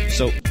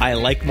 So I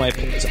like my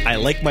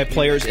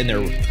players in their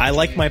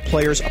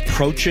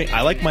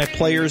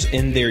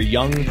in their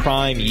young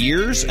prime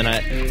years, and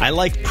I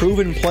like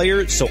proven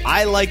players. So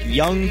I like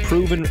proven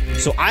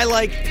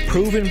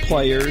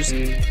players.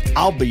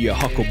 I'll be your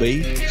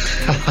Huckabee.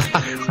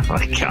 Oh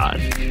my God.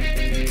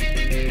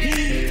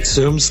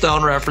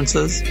 Tombstone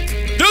references.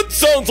 That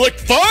sounds like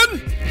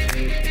fun!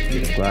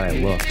 I'm glad I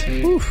looked.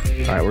 Oof.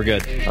 All right, we're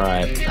good. All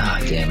right.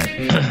 Ah, damn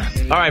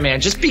it. All right, man.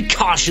 Just be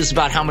cautious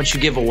about how much you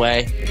give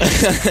away.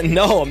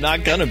 No, I'm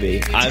not gonna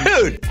be.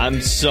 Dude,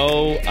 I'm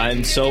so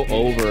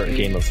over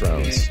Game of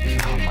Thrones.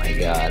 oh my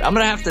God. I'm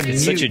gonna have to.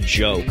 It's such a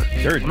joke.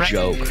 They're a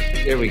joke.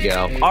 Here we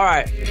go. All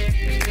right.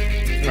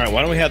 Why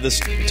don't we have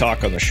this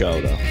talk on the show,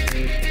 though?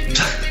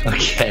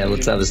 Okay,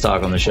 let's have this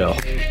talk on the show.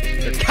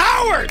 They're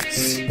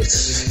cowards!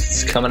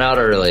 It's coming out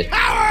early.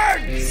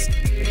 Cowards!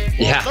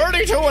 Yeah.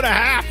 32 and a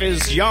half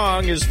is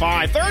young, is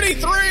fine.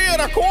 33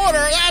 and a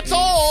quarter, that's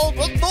old.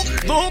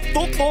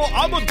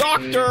 I'm a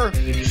doctor.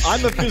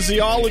 I'm a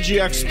physiology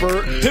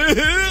expert.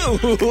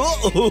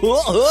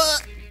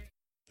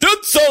 That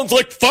sounds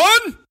like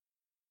fun!